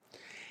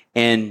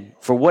 And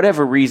for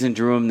whatever reason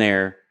drew him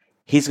there,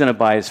 he's going to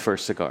buy his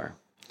first cigar.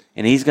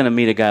 And he's going to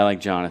meet a guy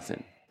like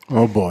Jonathan.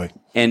 Oh, boy.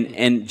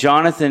 And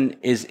Jonathan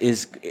is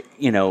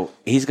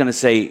he's going to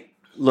say,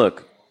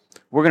 look,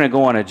 we're going to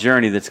go on a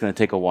journey that's going to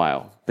take a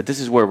while, but this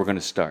is where we're going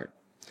to start.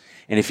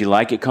 And if you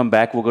like it, come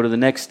back, we'll go to the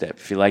next step.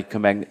 If you like it,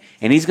 come back.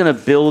 And he's going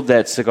to build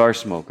that cigar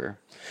smoker.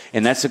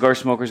 And that cigar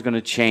smoker is going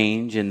to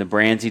change in the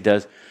brands he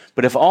does.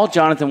 But if all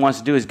Jonathan wants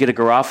to do is get a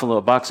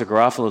box of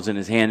Garofalo's in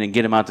his hand and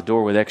get him out the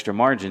door with extra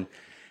margin,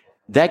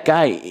 that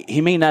guy,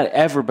 he may not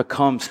ever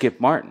become Skip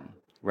Martin,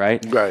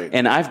 right? Right.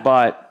 And I've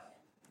bought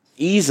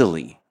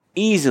easily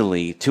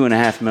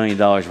 $2.5 million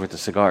worth of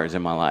cigars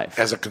in my life.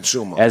 As a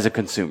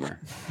consumer.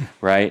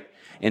 Right?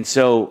 And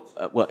so,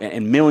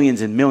 and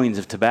millions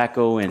of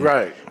tobacco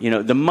and,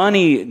 the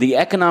money, the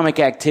economic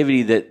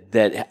activity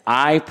that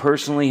I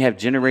personally have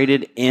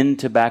generated in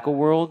tobacco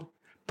world,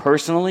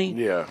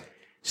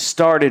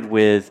 started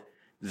with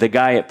the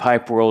guy at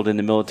Pipe World in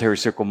the Military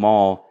Circle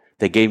Mall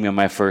that gave me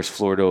my first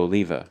Flor de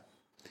Oliva.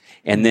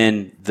 And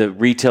then the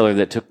retailer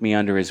that took me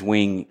under his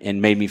wing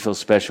and made me feel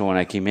special when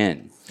I came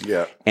in.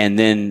 Yeah. And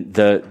then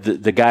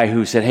the guy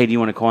who said, hey, do you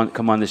want to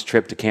come on this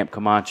trip to Camp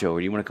Camacho? Or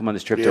do you want to come on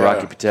this trip to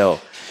Rocky Patel?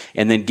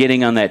 And then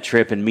getting on that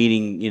trip and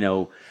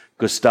meeting,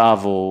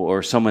 Gustavo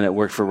or someone that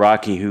worked for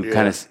Rocky who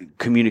kind of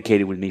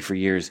communicated with me for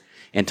years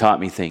and taught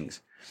me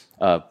things.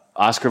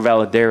 Oscar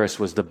Valadares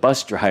was the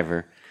bus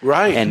driver.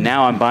 Right. And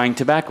now I'm buying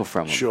tobacco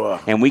from him. Sure.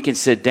 And we can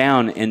sit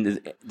down, and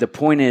the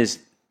point is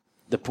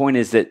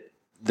that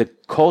the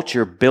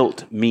culture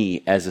built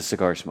me as a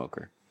cigar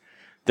smoker.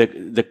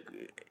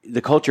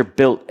 The culture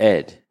built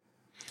Ed,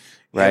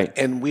 right?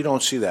 And we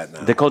don't see that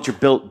now. The culture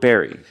built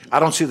Barry. I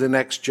don't see the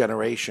next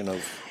generation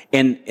of...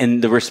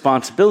 And the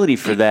responsibility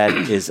for that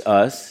is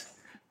us,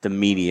 the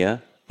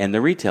media, and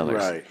the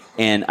retailers. Right.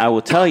 And I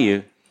will tell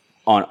you,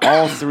 on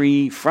all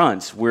three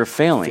fronts, we're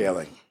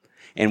failing.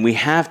 And we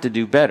have to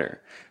do better.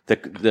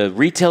 The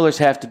retailers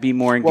have to be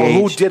more engaged.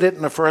 Well, who did it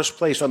in the first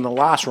place on the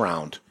last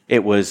round?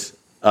 It was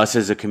us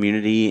as a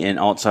community and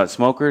alt-side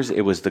smokers.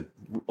 It was the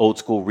old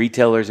school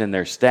retailers and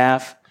their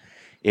staff.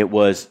 It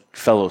was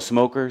fellow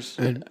smokers.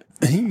 And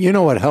you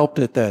know what helped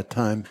at that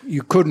time?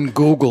 You couldn't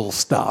Google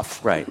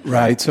stuff.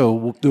 Right.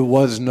 So there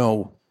was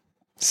no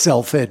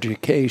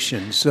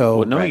self-education.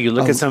 So you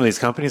look at some of these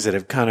companies that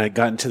have kind of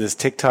gotten to this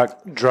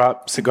TikTok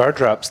cigar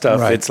drop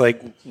stuff. Right. It's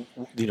like,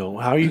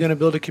 how are you going to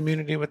build a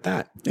community with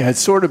that? Yeah, it's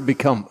sort of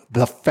become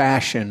the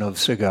fashion of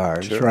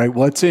cigars, right?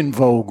 What's in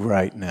vogue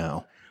right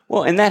now?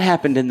 Well, and that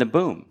happened in the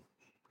boom.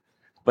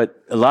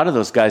 But a lot of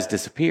those guys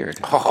disappeared.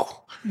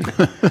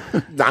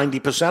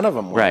 90% of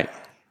them were. Right.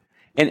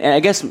 And I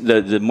guess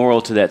the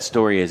moral to that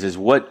story is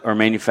what are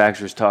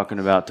manufacturers talking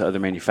about to other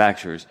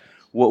manufacturers?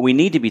 What we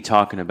need to be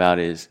talking about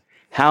is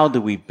how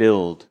do we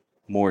build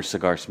more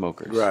cigar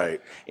smokers? Right.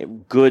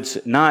 Goods,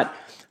 not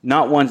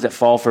ones that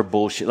fall for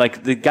bullshit.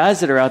 Like the guys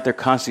that are out there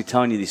constantly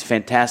telling you these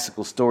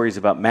fantastical stories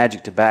about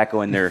magic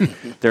tobacco and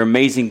their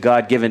amazing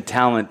God-given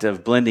talent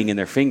of blending in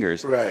their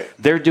fingers. Right.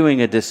 They're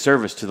doing a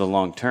disservice to the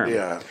long term.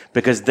 Yeah.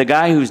 Because the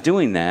guy who's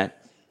doing that,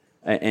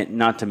 and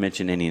not to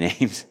mention any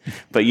names,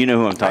 but you know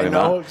who I'm talking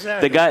about.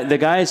 Exactly. The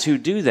guys who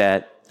do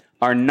that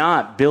are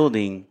not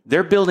building.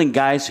 They're building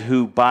guys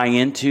who buy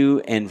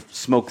into and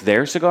smoke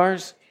their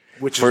cigars,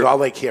 which is all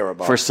they care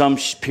about for some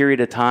period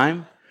of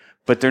time.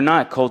 But they're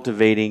not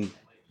cultivating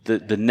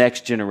the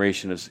next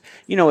generation of.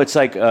 It's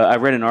like I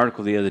read an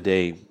article the other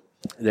day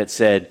that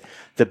said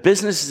the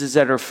businesses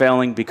that are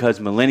failing because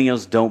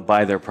millennials don't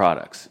buy their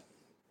products.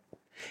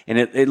 And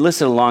it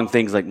listed along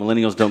things like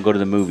millennials don't go to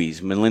the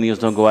movies, millennials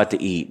don't go out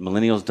to eat,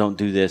 millennials don't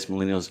do this,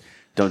 millennials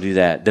don't do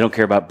that. They don't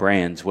care about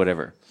brands,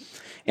 whatever.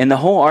 And the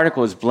whole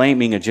article is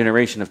blaming a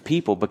generation of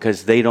people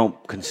because they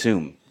don't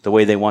consume the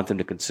way they want them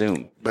to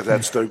consume. But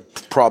that's the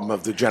problem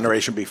of the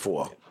generation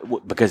before.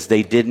 because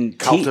they didn't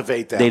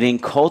cultivate them. They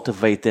didn't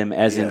cultivate them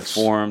as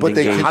informed. But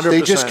engaged.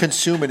 they just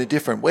consume it a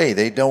different way.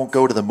 They don't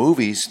go to the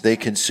movies. They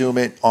consume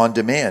it on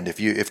demand.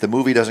 If the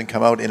movie doesn't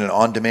come out in an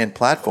on-demand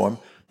platform,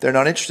 they're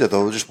not interested.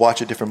 They'll just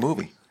watch a different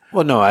movie.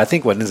 Well, no, I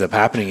think what ends up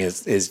happening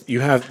is you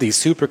have these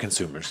super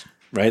consumers,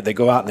 right? They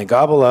go out and they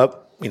gobble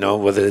up,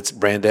 whether it's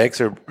brand X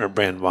or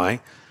brand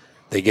Y.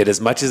 They get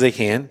as much as they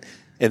can,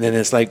 and then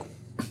it's like,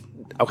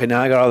 okay,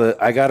 now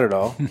I got it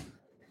all.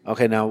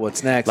 Okay, now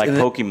what's next? Like and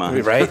then,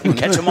 Pokemon, right?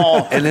 Catch them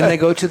all. And then they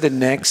go to the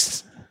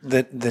next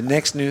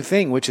new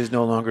thing, which is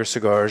no longer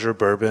cigars or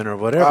bourbon or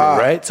whatever,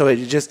 right? So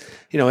it just,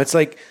 it's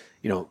like,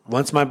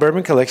 once my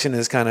bourbon collection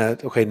is kind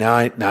of okay, now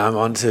I'm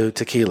on to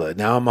tequila.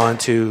 Now I'm on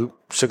to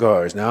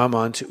cigars. Now I'm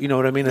on to, you know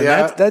what I mean? And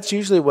that's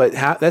usually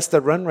that's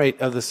the run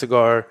rate of the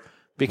cigar.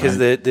 Because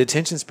the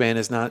attention span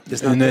is not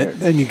there.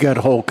 Then you got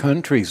whole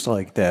countries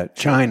like that.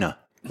 China.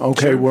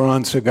 Okay, we're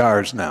on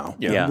cigars now.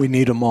 Yeah. We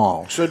need them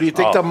all. So do you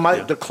think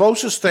the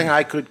closest thing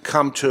I could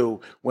come to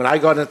when I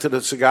got into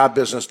the cigar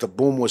business, the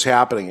boom was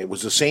happening. It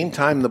was the same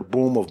time the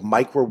boom of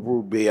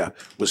microbrew beer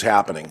was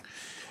happening.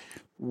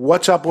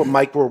 What's up with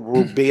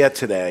microbrew beer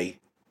today?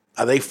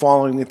 Are they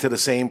falling into the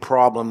same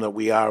problem that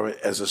we are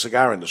as a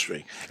cigar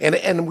industry?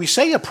 And we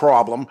say a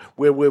problem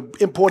where we're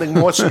importing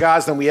more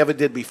cigars than we ever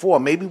did before.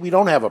 Maybe we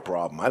don't have a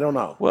problem. I don't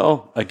know.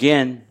 Well,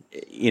 again,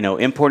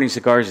 importing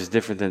cigars is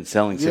different than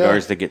selling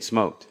cigars that get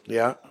smoked.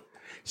 Yeah.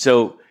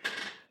 So,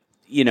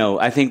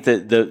 I think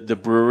that the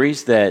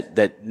breweries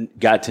that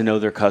got to know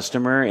their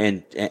customer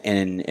and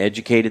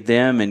educated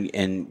them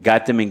and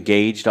got them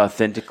engaged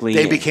authentically.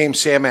 They became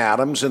Sam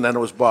Adams, and then it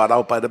was bought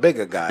out by the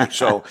bigger guy.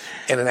 So,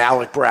 and then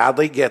Alec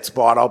Bradley gets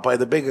bought out by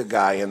the bigger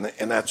guy, and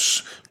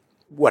that's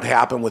what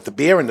happened with the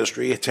beer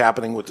industry. It's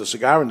happening with the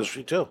cigar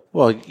industry too.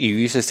 Well, you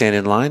used to stand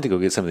in line to go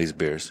get some of these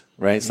beers,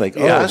 right? It's like,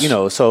 Yes.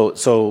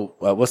 so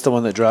what's the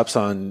one that drops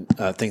on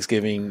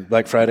Thanksgiving,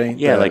 Black Friday?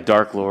 Yeah, like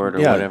Dark Lord or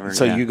whatever.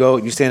 So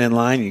you stand in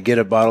line, you get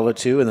a bottle or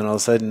two, and then all of a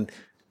sudden,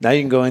 now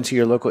you can go into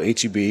your local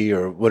HEB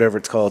or whatever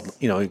it's called,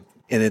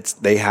 and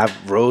they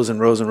have rows and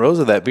rows and rows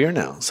of that beer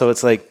now. So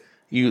it's like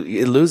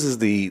it loses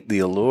the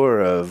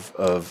allure of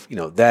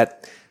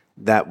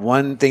that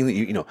one thing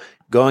that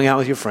going out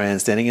with your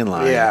friends, standing in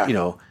line.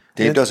 Yeah.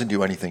 Dave doesn't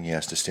do anything he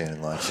has to stand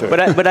in line for.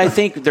 But I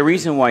think the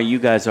reason why you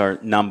guys are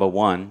number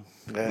one,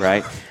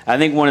 right? I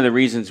think one of the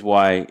reasons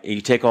why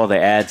you take all the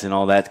ads and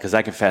all that, because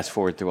I can fast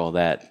forward through all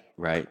that,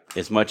 right?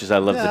 As much as I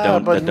love the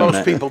donut. But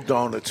most people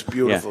don't. It's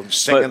beautiful.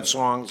 Singing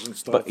songs and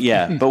stuff.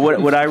 But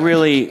what I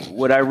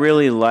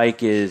really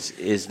like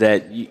is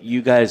that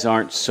you guys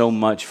aren't so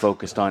much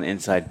focused on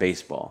inside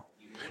baseball.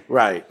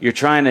 Right. You're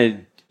trying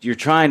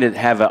to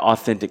have an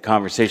authentic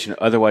conversation.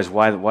 Otherwise,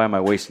 why am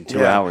I wasting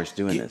 2 hours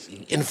doing this?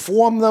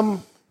 Inform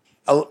them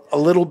a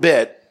little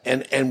bit,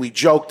 and we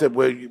joke that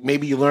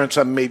maybe you learned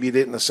something, maybe you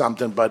didn't or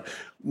something, but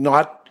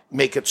not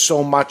make it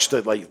so much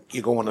that like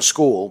you're going to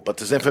school. But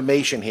there's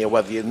information here,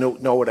 whether you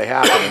know what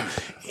happening,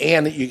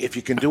 and if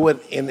you can do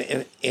it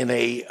in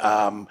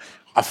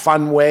a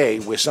fun way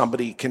where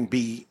somebody can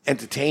be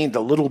entertained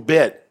a little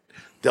bit.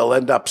 They'll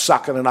end up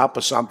sucking it up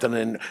or something.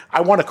 And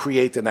I want to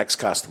create the next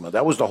customer.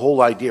 That was the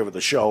whole idea of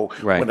the show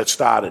when it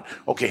started.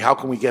 Okay, how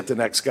can we get the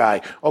next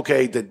guy?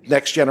 Okay, the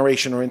next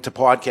generation are into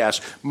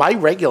podcasts. My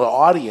regular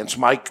audience,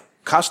 my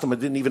customer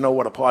didn't even know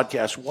what a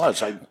podcast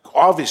was. I'm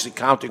obviously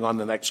counting on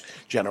the next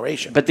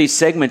generation. But these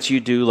segments you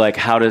do, like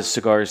how does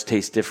cigars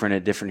taste different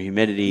at different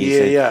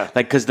humidities? Yeah.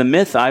 Like, because the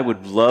myth I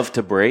would love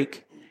to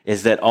break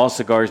is that all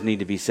cigars need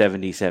to be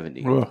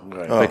 70-70.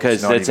 Right.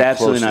 Because that's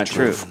absolutely not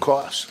true. Of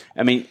course.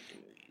 I mean,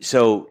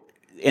 so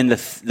in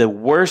the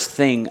worst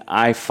thing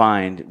I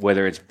find,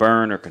 whether it's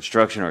burn or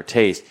construction or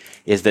taste,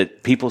 is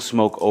that people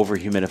smoke over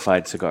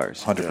humidified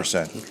cigars.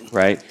 100%.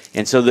 Right?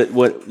 And so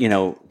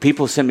that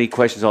people send me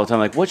questions all the time,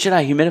 like, what should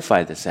I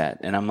humidify this at?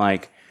 And I'm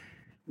like,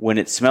 when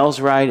it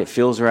smells right, it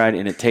feels right,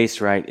 and it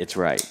tastes right, it's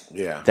right.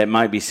 Yeah. That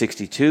might be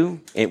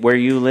 62. Where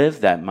you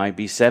live, that might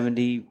be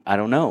 70. I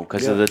don't know,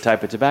 because of the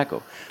type of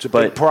tobacco. It's a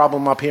big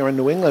problem up here in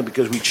New England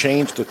because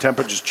the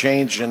temperatures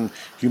change and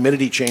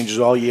humidity changes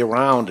all year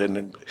round,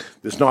 and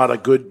there's not a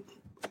good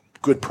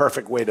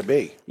perfect way to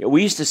be. Yeah,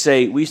 we used to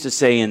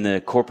say in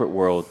the corporate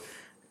world,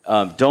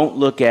 don't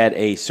look at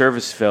a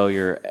service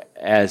failure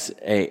as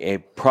a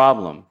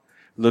problem.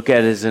 Look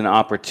at it as an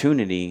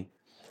opportunity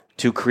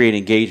to create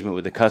engagement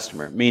with the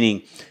customer.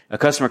 Meaning, a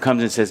customer comes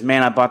in and says,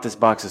 man, I bought this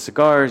box of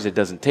cigars. It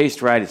doesn't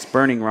taste right. It's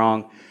burning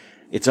wrong.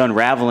 It's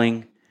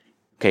unraveling.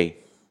 Okay,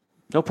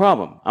 no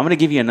problem. I'm going to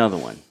give you another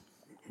one,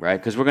 right?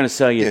 Because we're going to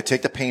sell you. Yeah,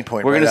 take the pain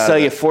point. We're going to sell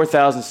you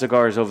 4,000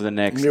 cigars over the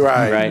next.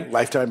 Right.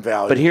 Lifetime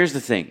value. But here's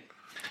the thing.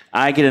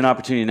 I get an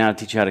opportunity now to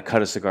teach you how to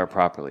cut a cigar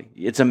properly.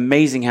 It's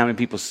amazing how many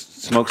people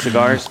smoke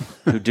cigars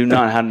who do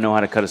not know how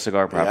to cut a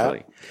cigar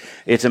properly. Yeah.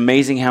 It's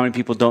amazing how many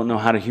people don't know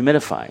how to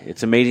humidify.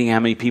 It's amazing how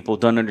many people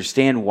don't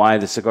understand why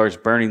the cigar is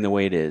burning the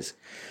way it is.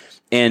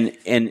 And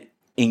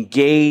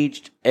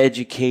engaged,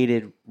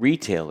 educated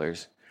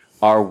retailers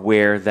are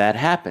where that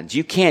happens.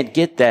 You can't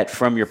get that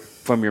from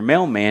your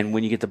mailman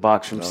when you get the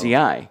box from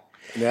CI.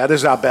 That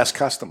is our best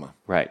customer.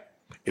 Right.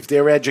 If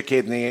they're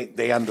educated and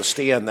they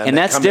understand that. And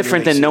that's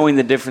different than knowing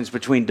the difference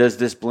between does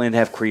this blend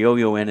have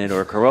Criollo in it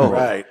or Corojo.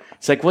 Right.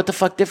 It's like, what the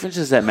fuck difference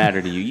does that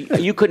matter to you?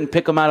 You couldn't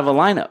pick them out of a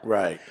lineup.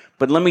 Right.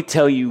 But let me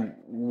tell you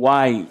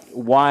what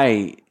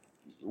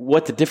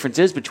the difference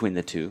is between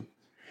the two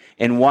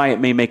and why it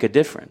may make a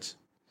difference.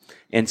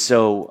 And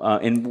so,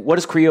 and what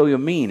does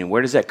Criollo mean, and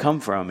where does that come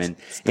from? And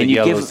you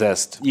yellow give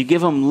zest. You give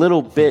them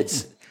little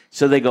bits,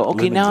 so they go,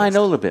 okay, now I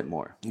know a little bit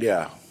more.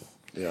 Yeah,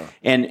 yeah.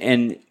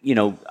 And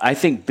I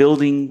think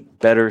building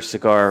better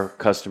cigar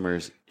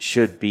customers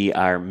should be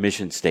our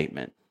mission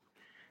statement.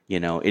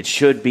 It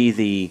should be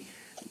the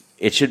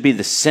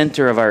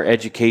center of our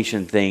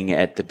education thing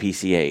at the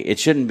PCA. It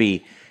shouldn't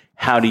be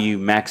how do you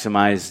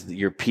maximize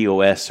your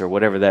POS or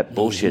whatever that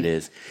bullshit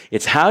is.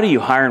 It's how do you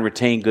hire and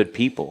retain good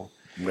people.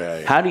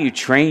 Right. How do you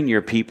train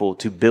your people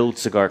to build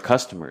cigar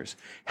customers?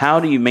 How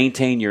do you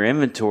maintain your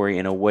inventory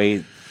in a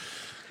way?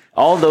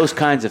 All those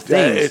kinds of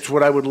things. It's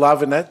what I would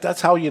love, and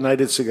that's how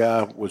United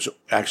Cigar was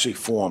actually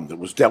formed.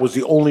 That was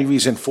the only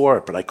reason for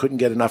it, but I couldn't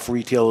get enough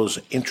retailers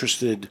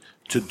interested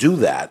to do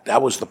that.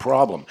 That was the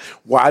problem.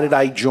 Why did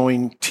I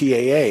join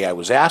TAA? I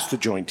was asked to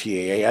join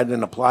TAA. I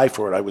didn't apply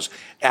for it. I was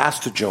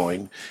asked to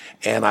join,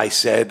 and I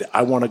said,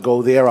 I want to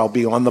go there. I'll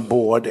be on the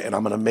board, and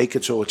I'm going to make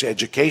it so it's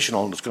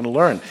educational and it's going to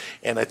learn.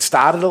 And it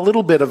started a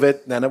little bit of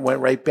it, then it went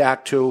right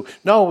back to,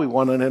 no, we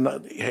want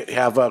to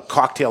have a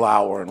cocktail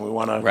hour, and we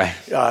want to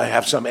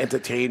have some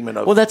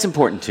entertainment. Well, that's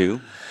important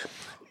too.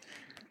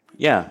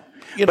 Yeah.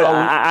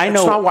 I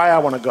know it's not why I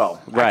want to go.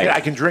 Right. I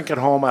can drink at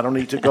home. I don't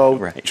need to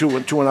go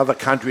to another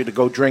country to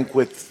go drink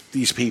with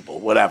these people,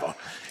 whatever.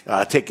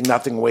 Taking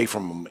nothing away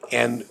from them.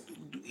 And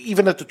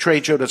even at the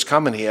trade show that's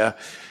coming here,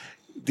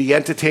 the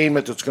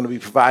entertainment that's going to be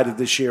provided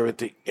this year at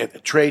the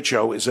trade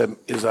show is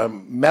a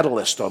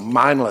medalist or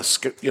mindless,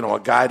 a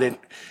guided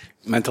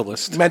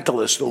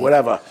mentalist or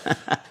whatever.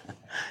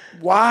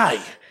 Why?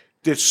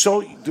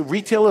 The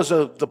retailers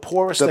are the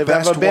poorest they've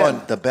ever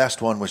been. The best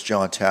one was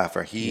John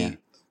Taffer. He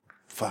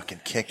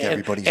fucking kicked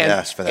everybody's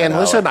ass for that. And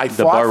listen, I fought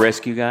the bar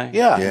rescue guy.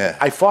 Yeah,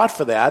 I fought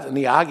for that, and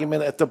the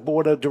argument at the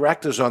board of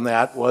directors on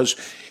that was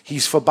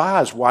he's for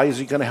bars. Why is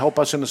he going to help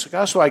us in the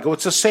cigar store? I go,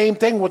 it's the same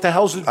thing. What the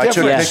hell's the difference?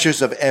 I took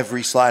pictures of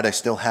every slide. I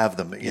still have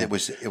them. It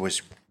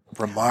was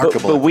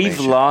remarkable. But we've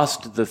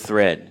lost the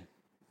thread.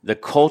 The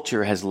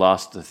culture has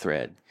lost the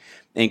thread,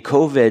 and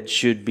COVID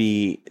should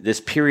be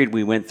this period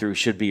we went through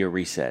should be a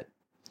reset.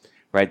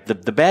 Right,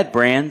 the bad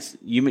brands,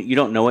 you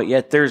don't know it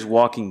yet. There's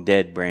Walking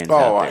Dead brands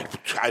out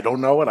there. I don't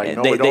know it. I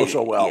know it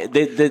so well.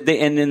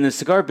 And in the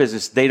cigar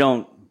business, they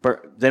don't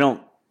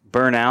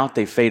burn out.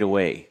 They fade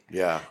away.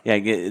 Yeah.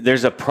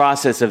 There's a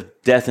process of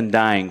death and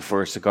dying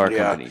for cigar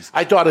companies.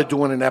 I thought of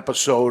doing an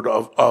episode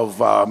of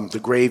the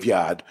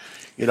Graveyard,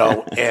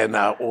 and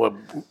or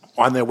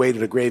on their way to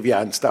the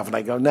graveyard and stuff. And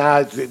I go,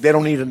 nah, they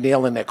don't need a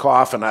nail in their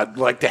coffin. I'd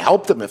like to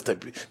help them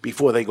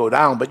before they go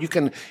down. But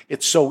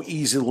it's so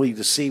easily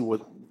to see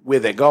where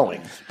they're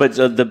going. But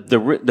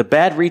the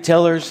bad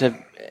retailers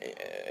are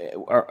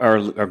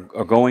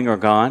going or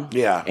gone.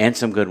 Yeah. And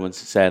some good ones,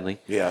 sadly.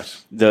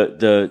 Yes.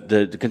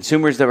 The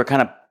consumers that were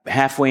kind of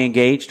halfway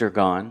engaged are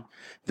gone.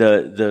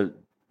 The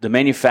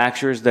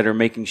manufacturers that are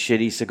making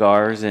shitty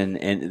cigars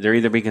and they're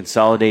either being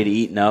consolidated,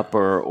 eaten up,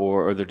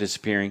 or they're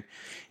disappearing.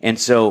 And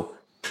so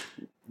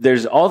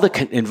there's all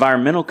the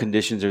environmental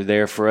conditions are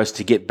there for us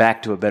to get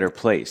back to a better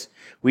place.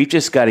 We've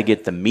just got to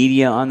get the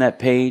media on that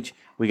page.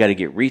 We got to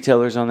get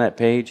retailers on that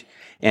page,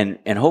 and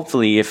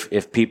hopefully,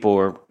 if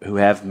people who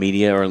have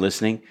media are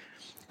listening,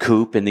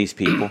 Coop and these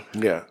people,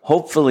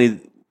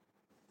 hopefully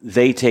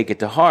they take it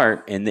to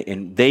heart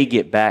and they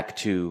get back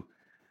to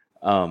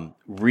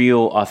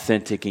real,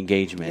 authentic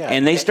engagement,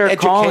 and they start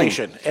calling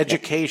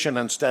education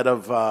instead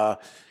of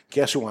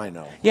guess who I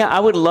know. Yeah, I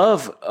would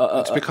love.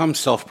 It's become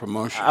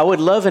self-promotion. I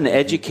would love an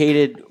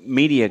educated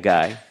media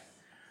guy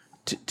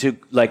to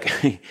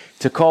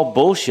call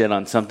bullshit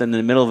on something in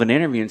the middle of an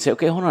interview and say,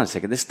 okay, hold on a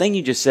second. This thing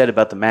you just said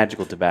about the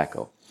magical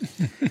tobacco,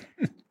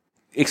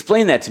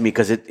 explain that to me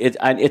because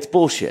it's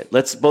bullshit.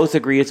 Let's both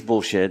agree it's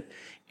bullshit.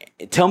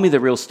 Tell me the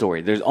real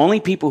story. There's only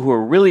people who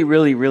are really,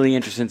 really, really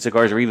interested in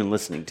cigars or even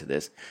listening to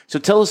this. So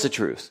tell us the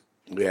truth.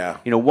 Yeah.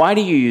 Why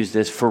do you use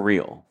this for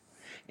real?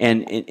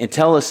 And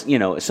tell us,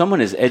 if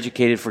someone is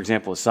educated, for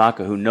example,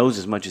 Osaka, who knows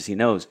as much as he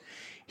knows,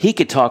 he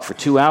could talk for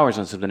 2 hours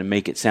on something and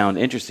make it sound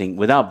interesting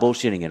without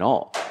bullshitting at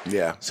all.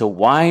 Yeah. So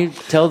why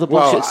tell the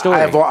bullshit story?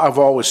 I've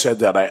always said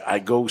that. I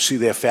go see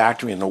their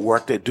factory and the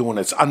work they're doing.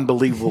 It's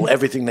unbelievable,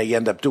 everything they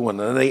end up doing.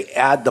 And then they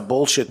add the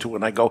bullshit to it.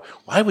 And I go,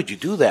 why would you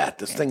do that?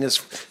 This thing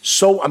is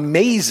so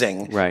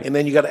amazing. Right. And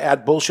then you got to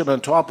add bullshit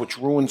on top, which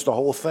ruins the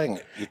whole thing.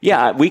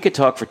 Yeah, we could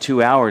talk for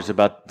 2 hours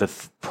about the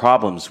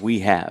problems we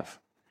have.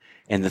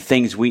 And the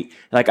things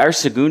our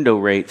segundo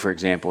rate, for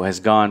example, has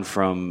gone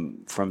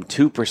from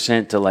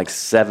 2% to like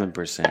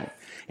 7%.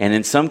 And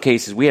in some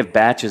cases, we have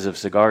batches of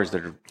cigars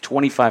that are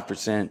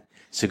 25%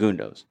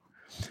 segundos.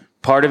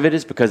 Part of it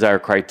is because our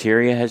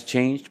criteria has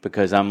changed,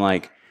 because I'm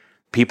like,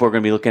 people are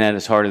going to be looking at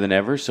us harder than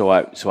ever. So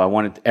I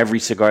wanted every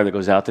cigar that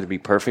goes out there to be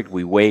perfect.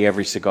 We weigh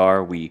every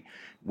cigar. We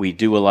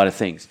do a lot of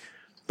things.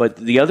 But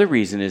the other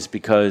reason is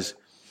because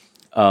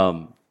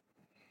of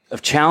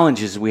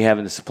challenges we have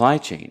in the supply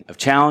chain, of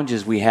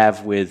challenges we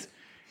have with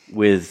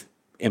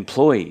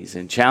employees,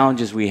 and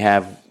challenges we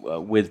have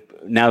with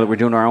now that we're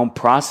doing our own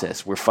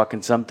process, we're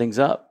fucking some things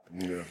up.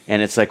 Yeah.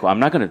 And it's like, well, I'm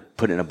not going to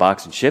put it in a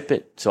box and ship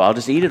it, so I'll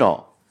just eat it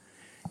all.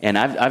 And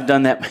I've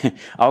done that.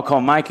 I'll call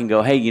Mike and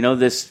go, hey, you know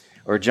this,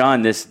 or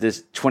John, this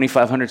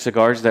 2,500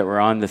 cigars that were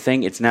on the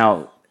thing, it's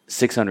now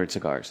 600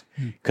 cigars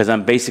because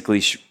I'm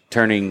basically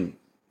turning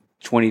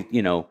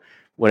 20,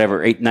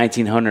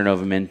 1,900 of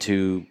them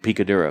into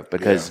Picadura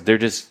because they're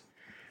just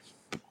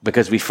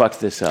because we fucked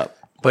this up.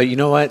 But you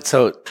know what?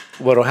 So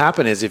what'll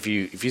happen is if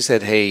you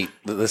said, hey,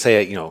 let's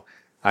say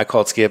I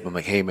called Skip. I'm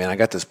like, hey man, I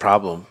got this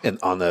problem, and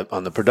on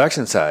the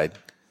production side,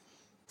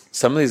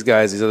 some of these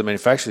guys, these other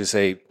manufacturers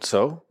say,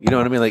 so you know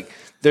what I mean? Like,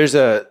 there's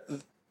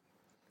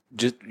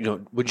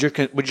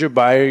would your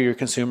buyer, your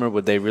consumer,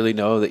 would they really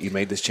know that you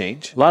made this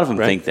change? A lot of them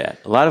think that.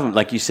 A lot of them,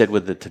 like you said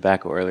with the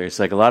tobacco earlier, it's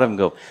like a lot of them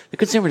go, the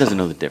consumer doesn't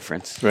know the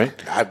difference, right?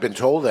 I've been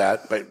told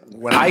that, but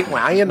when I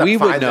end up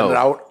finding it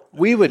out.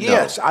 We would know.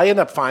 Yes, I end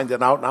up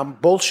finding out, and I'm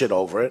bullshit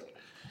over it.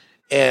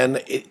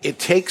 And it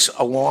takes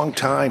a long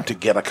time to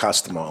get a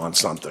customer on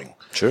something.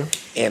 Sure.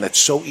 And it's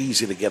so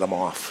easy to get them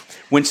off.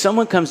 When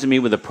someone comes to me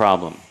with a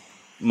problem,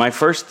 my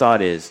first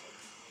thought is,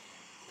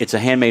 it's a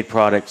handmade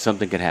product,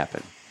 something could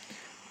happen.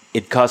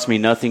 It costs me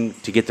nothing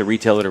to get the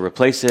retailer to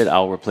replace it.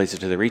 I'll replace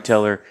it to the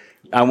retailer.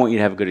 I want you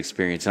to have a good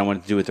experience, and I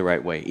want to do it the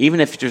right way, even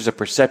if there's a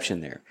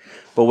perception there.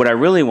 But what I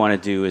really want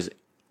to do is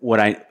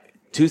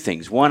two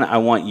things. One, I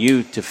want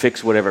you to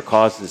fix whatever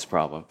caused this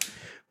problem.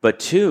 But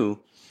two,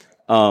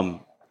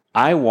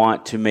 I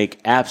want to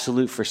make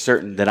absolute for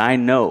certain that I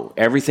know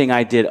everything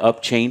I did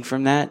up chain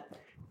from that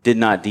did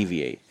not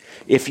deviate.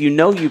 If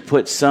you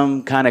put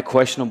some kind of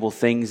questionable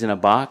things in a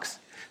box.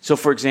 So,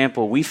 for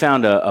example, we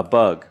found a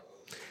bug.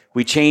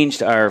 We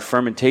changed our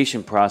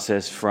fermentation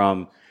process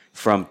from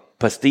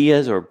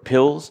pastillas or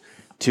pills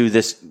to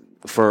this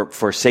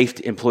for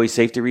safety, employee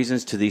safety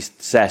reasons, to these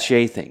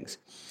sachet things.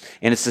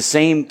 And it's the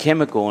same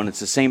chemical and it's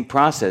the same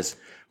process,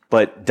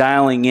 but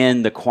dialing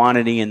in the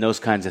quantity and those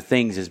kinds of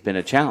things has been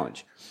a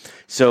challenge.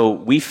 So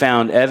we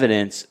found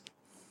evidence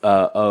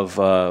of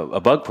a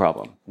bug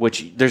problem,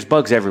 which there's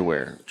bugs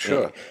everywhere.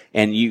 Sure.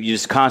 And you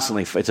just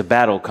constantly, it's a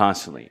battle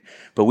constantly.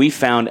 But we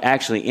found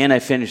actually in a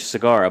finished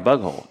cigar a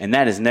bug hole, and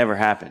that has never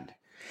happened.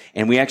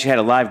 And we actually had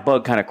a live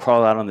bug kind of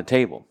crawl out on the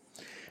table.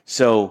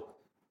 So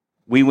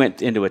we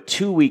went into a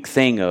 2-week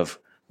thing of,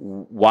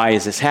 why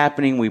is this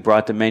happening? We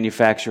brought the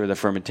manufacturer of the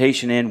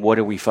fermentation in. What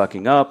are we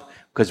fucking up?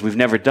 Because we've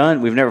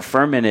never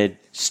fermented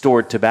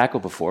stored tobacco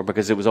before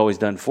because it was always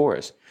done for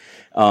us.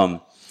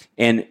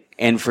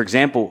 And for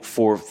example,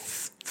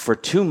 for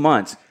 2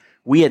 months,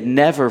 we had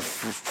never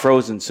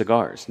frozen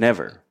cigars,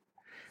 never.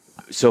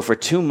 So for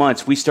 2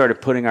 months, we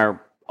started putting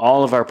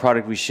all of our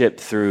product we shipped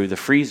through the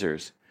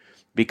freezers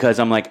because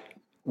I'm like,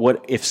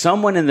 what if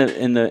someone in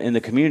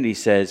the community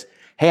says,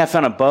 hey, I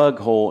found a bug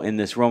hole in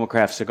this Roma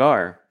Craft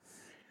cigar?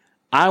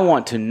 I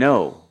want to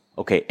know,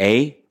 okay,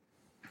 A,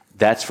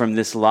 that's from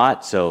this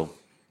lot, so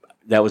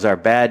that was our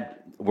bad.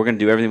 We're going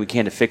to do everything we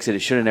can to fix it. It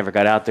should have never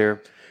got out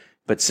there.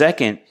 But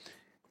second,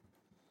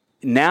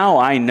 now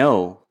I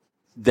know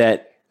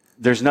that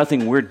there's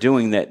nothing we're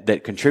doing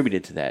that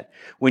contributed to that.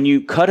 When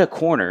you cut a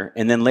corner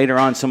and then later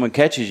on someone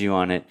catches you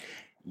on it,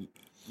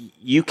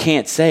 you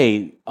can't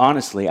say,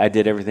 honestly, I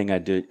did everything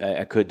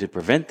I could to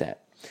prevent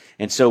that.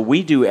 And so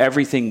we do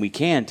everything we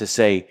can to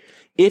say,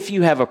 if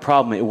you have a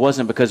problem, it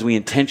wasn't because we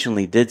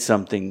intentionally did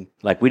something,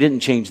 like we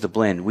didn't change the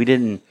blend. We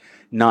didn't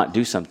not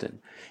do something.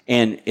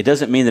 And it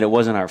doesn't mean that it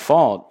wasn't our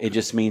fault. It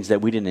just means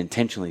that we didn't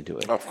intentionally do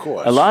it. Of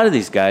course. A lot of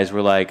these guys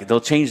were like,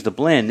 they'll change the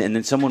blend, and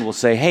then someone will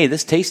say, hey,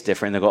 this tastes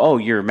different. And they'll go, oh,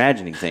 you're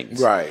imagining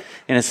things. Right.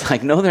 And it's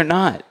like, no, they're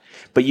not.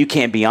 But you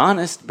can't be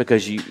honest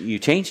because you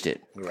changed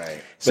it.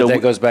 Right. So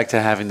that goes back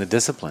to having the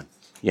discipline.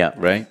 Yeah.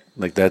 Right.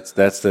 Like that's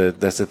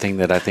the thing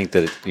that I think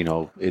that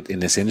in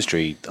this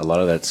industry, a lot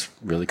of that's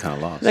really kind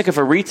of lost. Like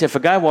if a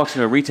guy walks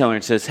into a retailer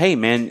and says, "Hey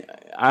man,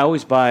 I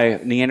always buy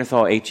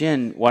Neanderthal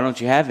HN. Why don't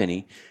you have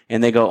any?"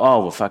 And they go, "Oh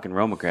well, fucking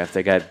Roma Craft.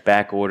 They got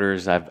back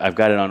orders. I've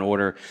got it on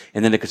order."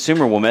 And then the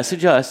consumer will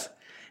message us,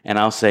 and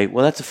I'll say,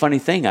 "Well, that's a funny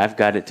thing. I've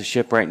got it to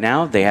ship right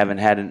now. They haven't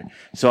had it."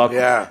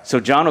 So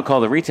John will call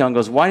the retailer and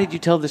goes, "Why did you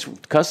tell this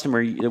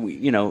customer?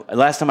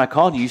 Last time I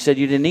called you, you said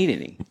you didn't need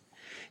any."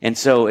 And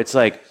so it's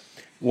like,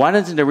 why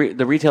doesn't the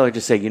retailer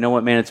just say, you know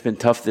what, man, it's been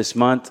tough this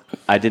month.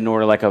 I didn't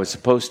order like I was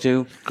supposed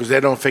to. Because they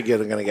don't figure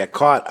they're going to get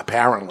caught,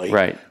 apparently.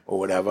 Right. Or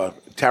whatever.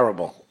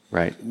 Terrible.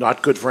 Right.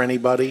 Not good for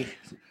anybody.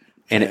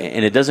 And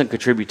it doesn't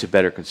contribute to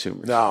better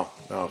consumers. No.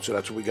 So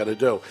that's what we got to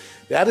do.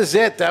 That is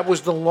it. That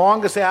was the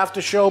longest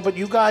after show, but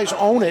you guys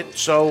own it,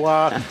 so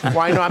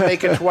why not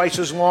make it twice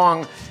as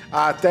long?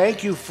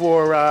 Thank you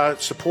for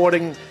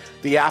supporting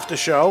the after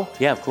show.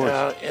 Yeah, of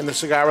course. And the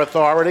Cigar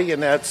Authority,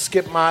 and that's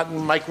Skip Martin,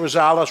 Mike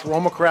Rosales,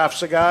 Roma Craft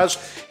Cigars.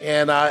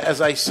 And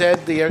as I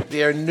said,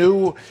 their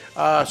new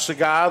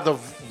cigar, the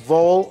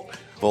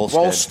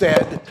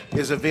Volstead,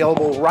 is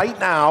available right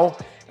now.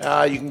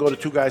 you can go to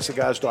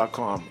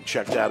twoguyscigars.com and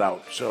check that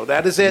out. So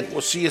that is it.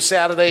 We'll see you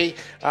Saturday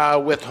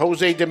with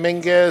Jose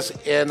Dominguez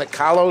and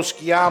Carlos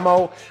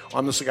Guillermo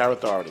on the Cigar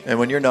Authority. And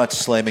when you're not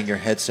slamming your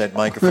headset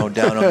microphone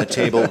down on the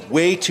table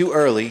way too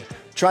early,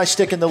 try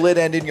sticking the lid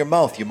end in your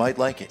mouth. You might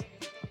like it.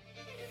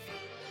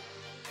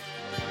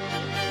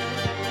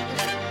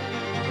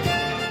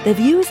 The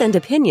views and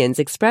opinions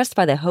expressed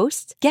by the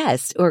hosts,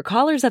 guests, or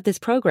callers of this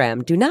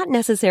program do not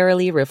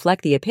necessarily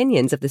reflect the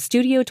opinions of the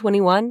Studio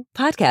 21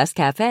 Podcast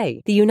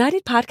Cafe, the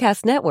United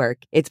Podcast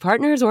Network, its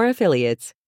partners, or affiliates.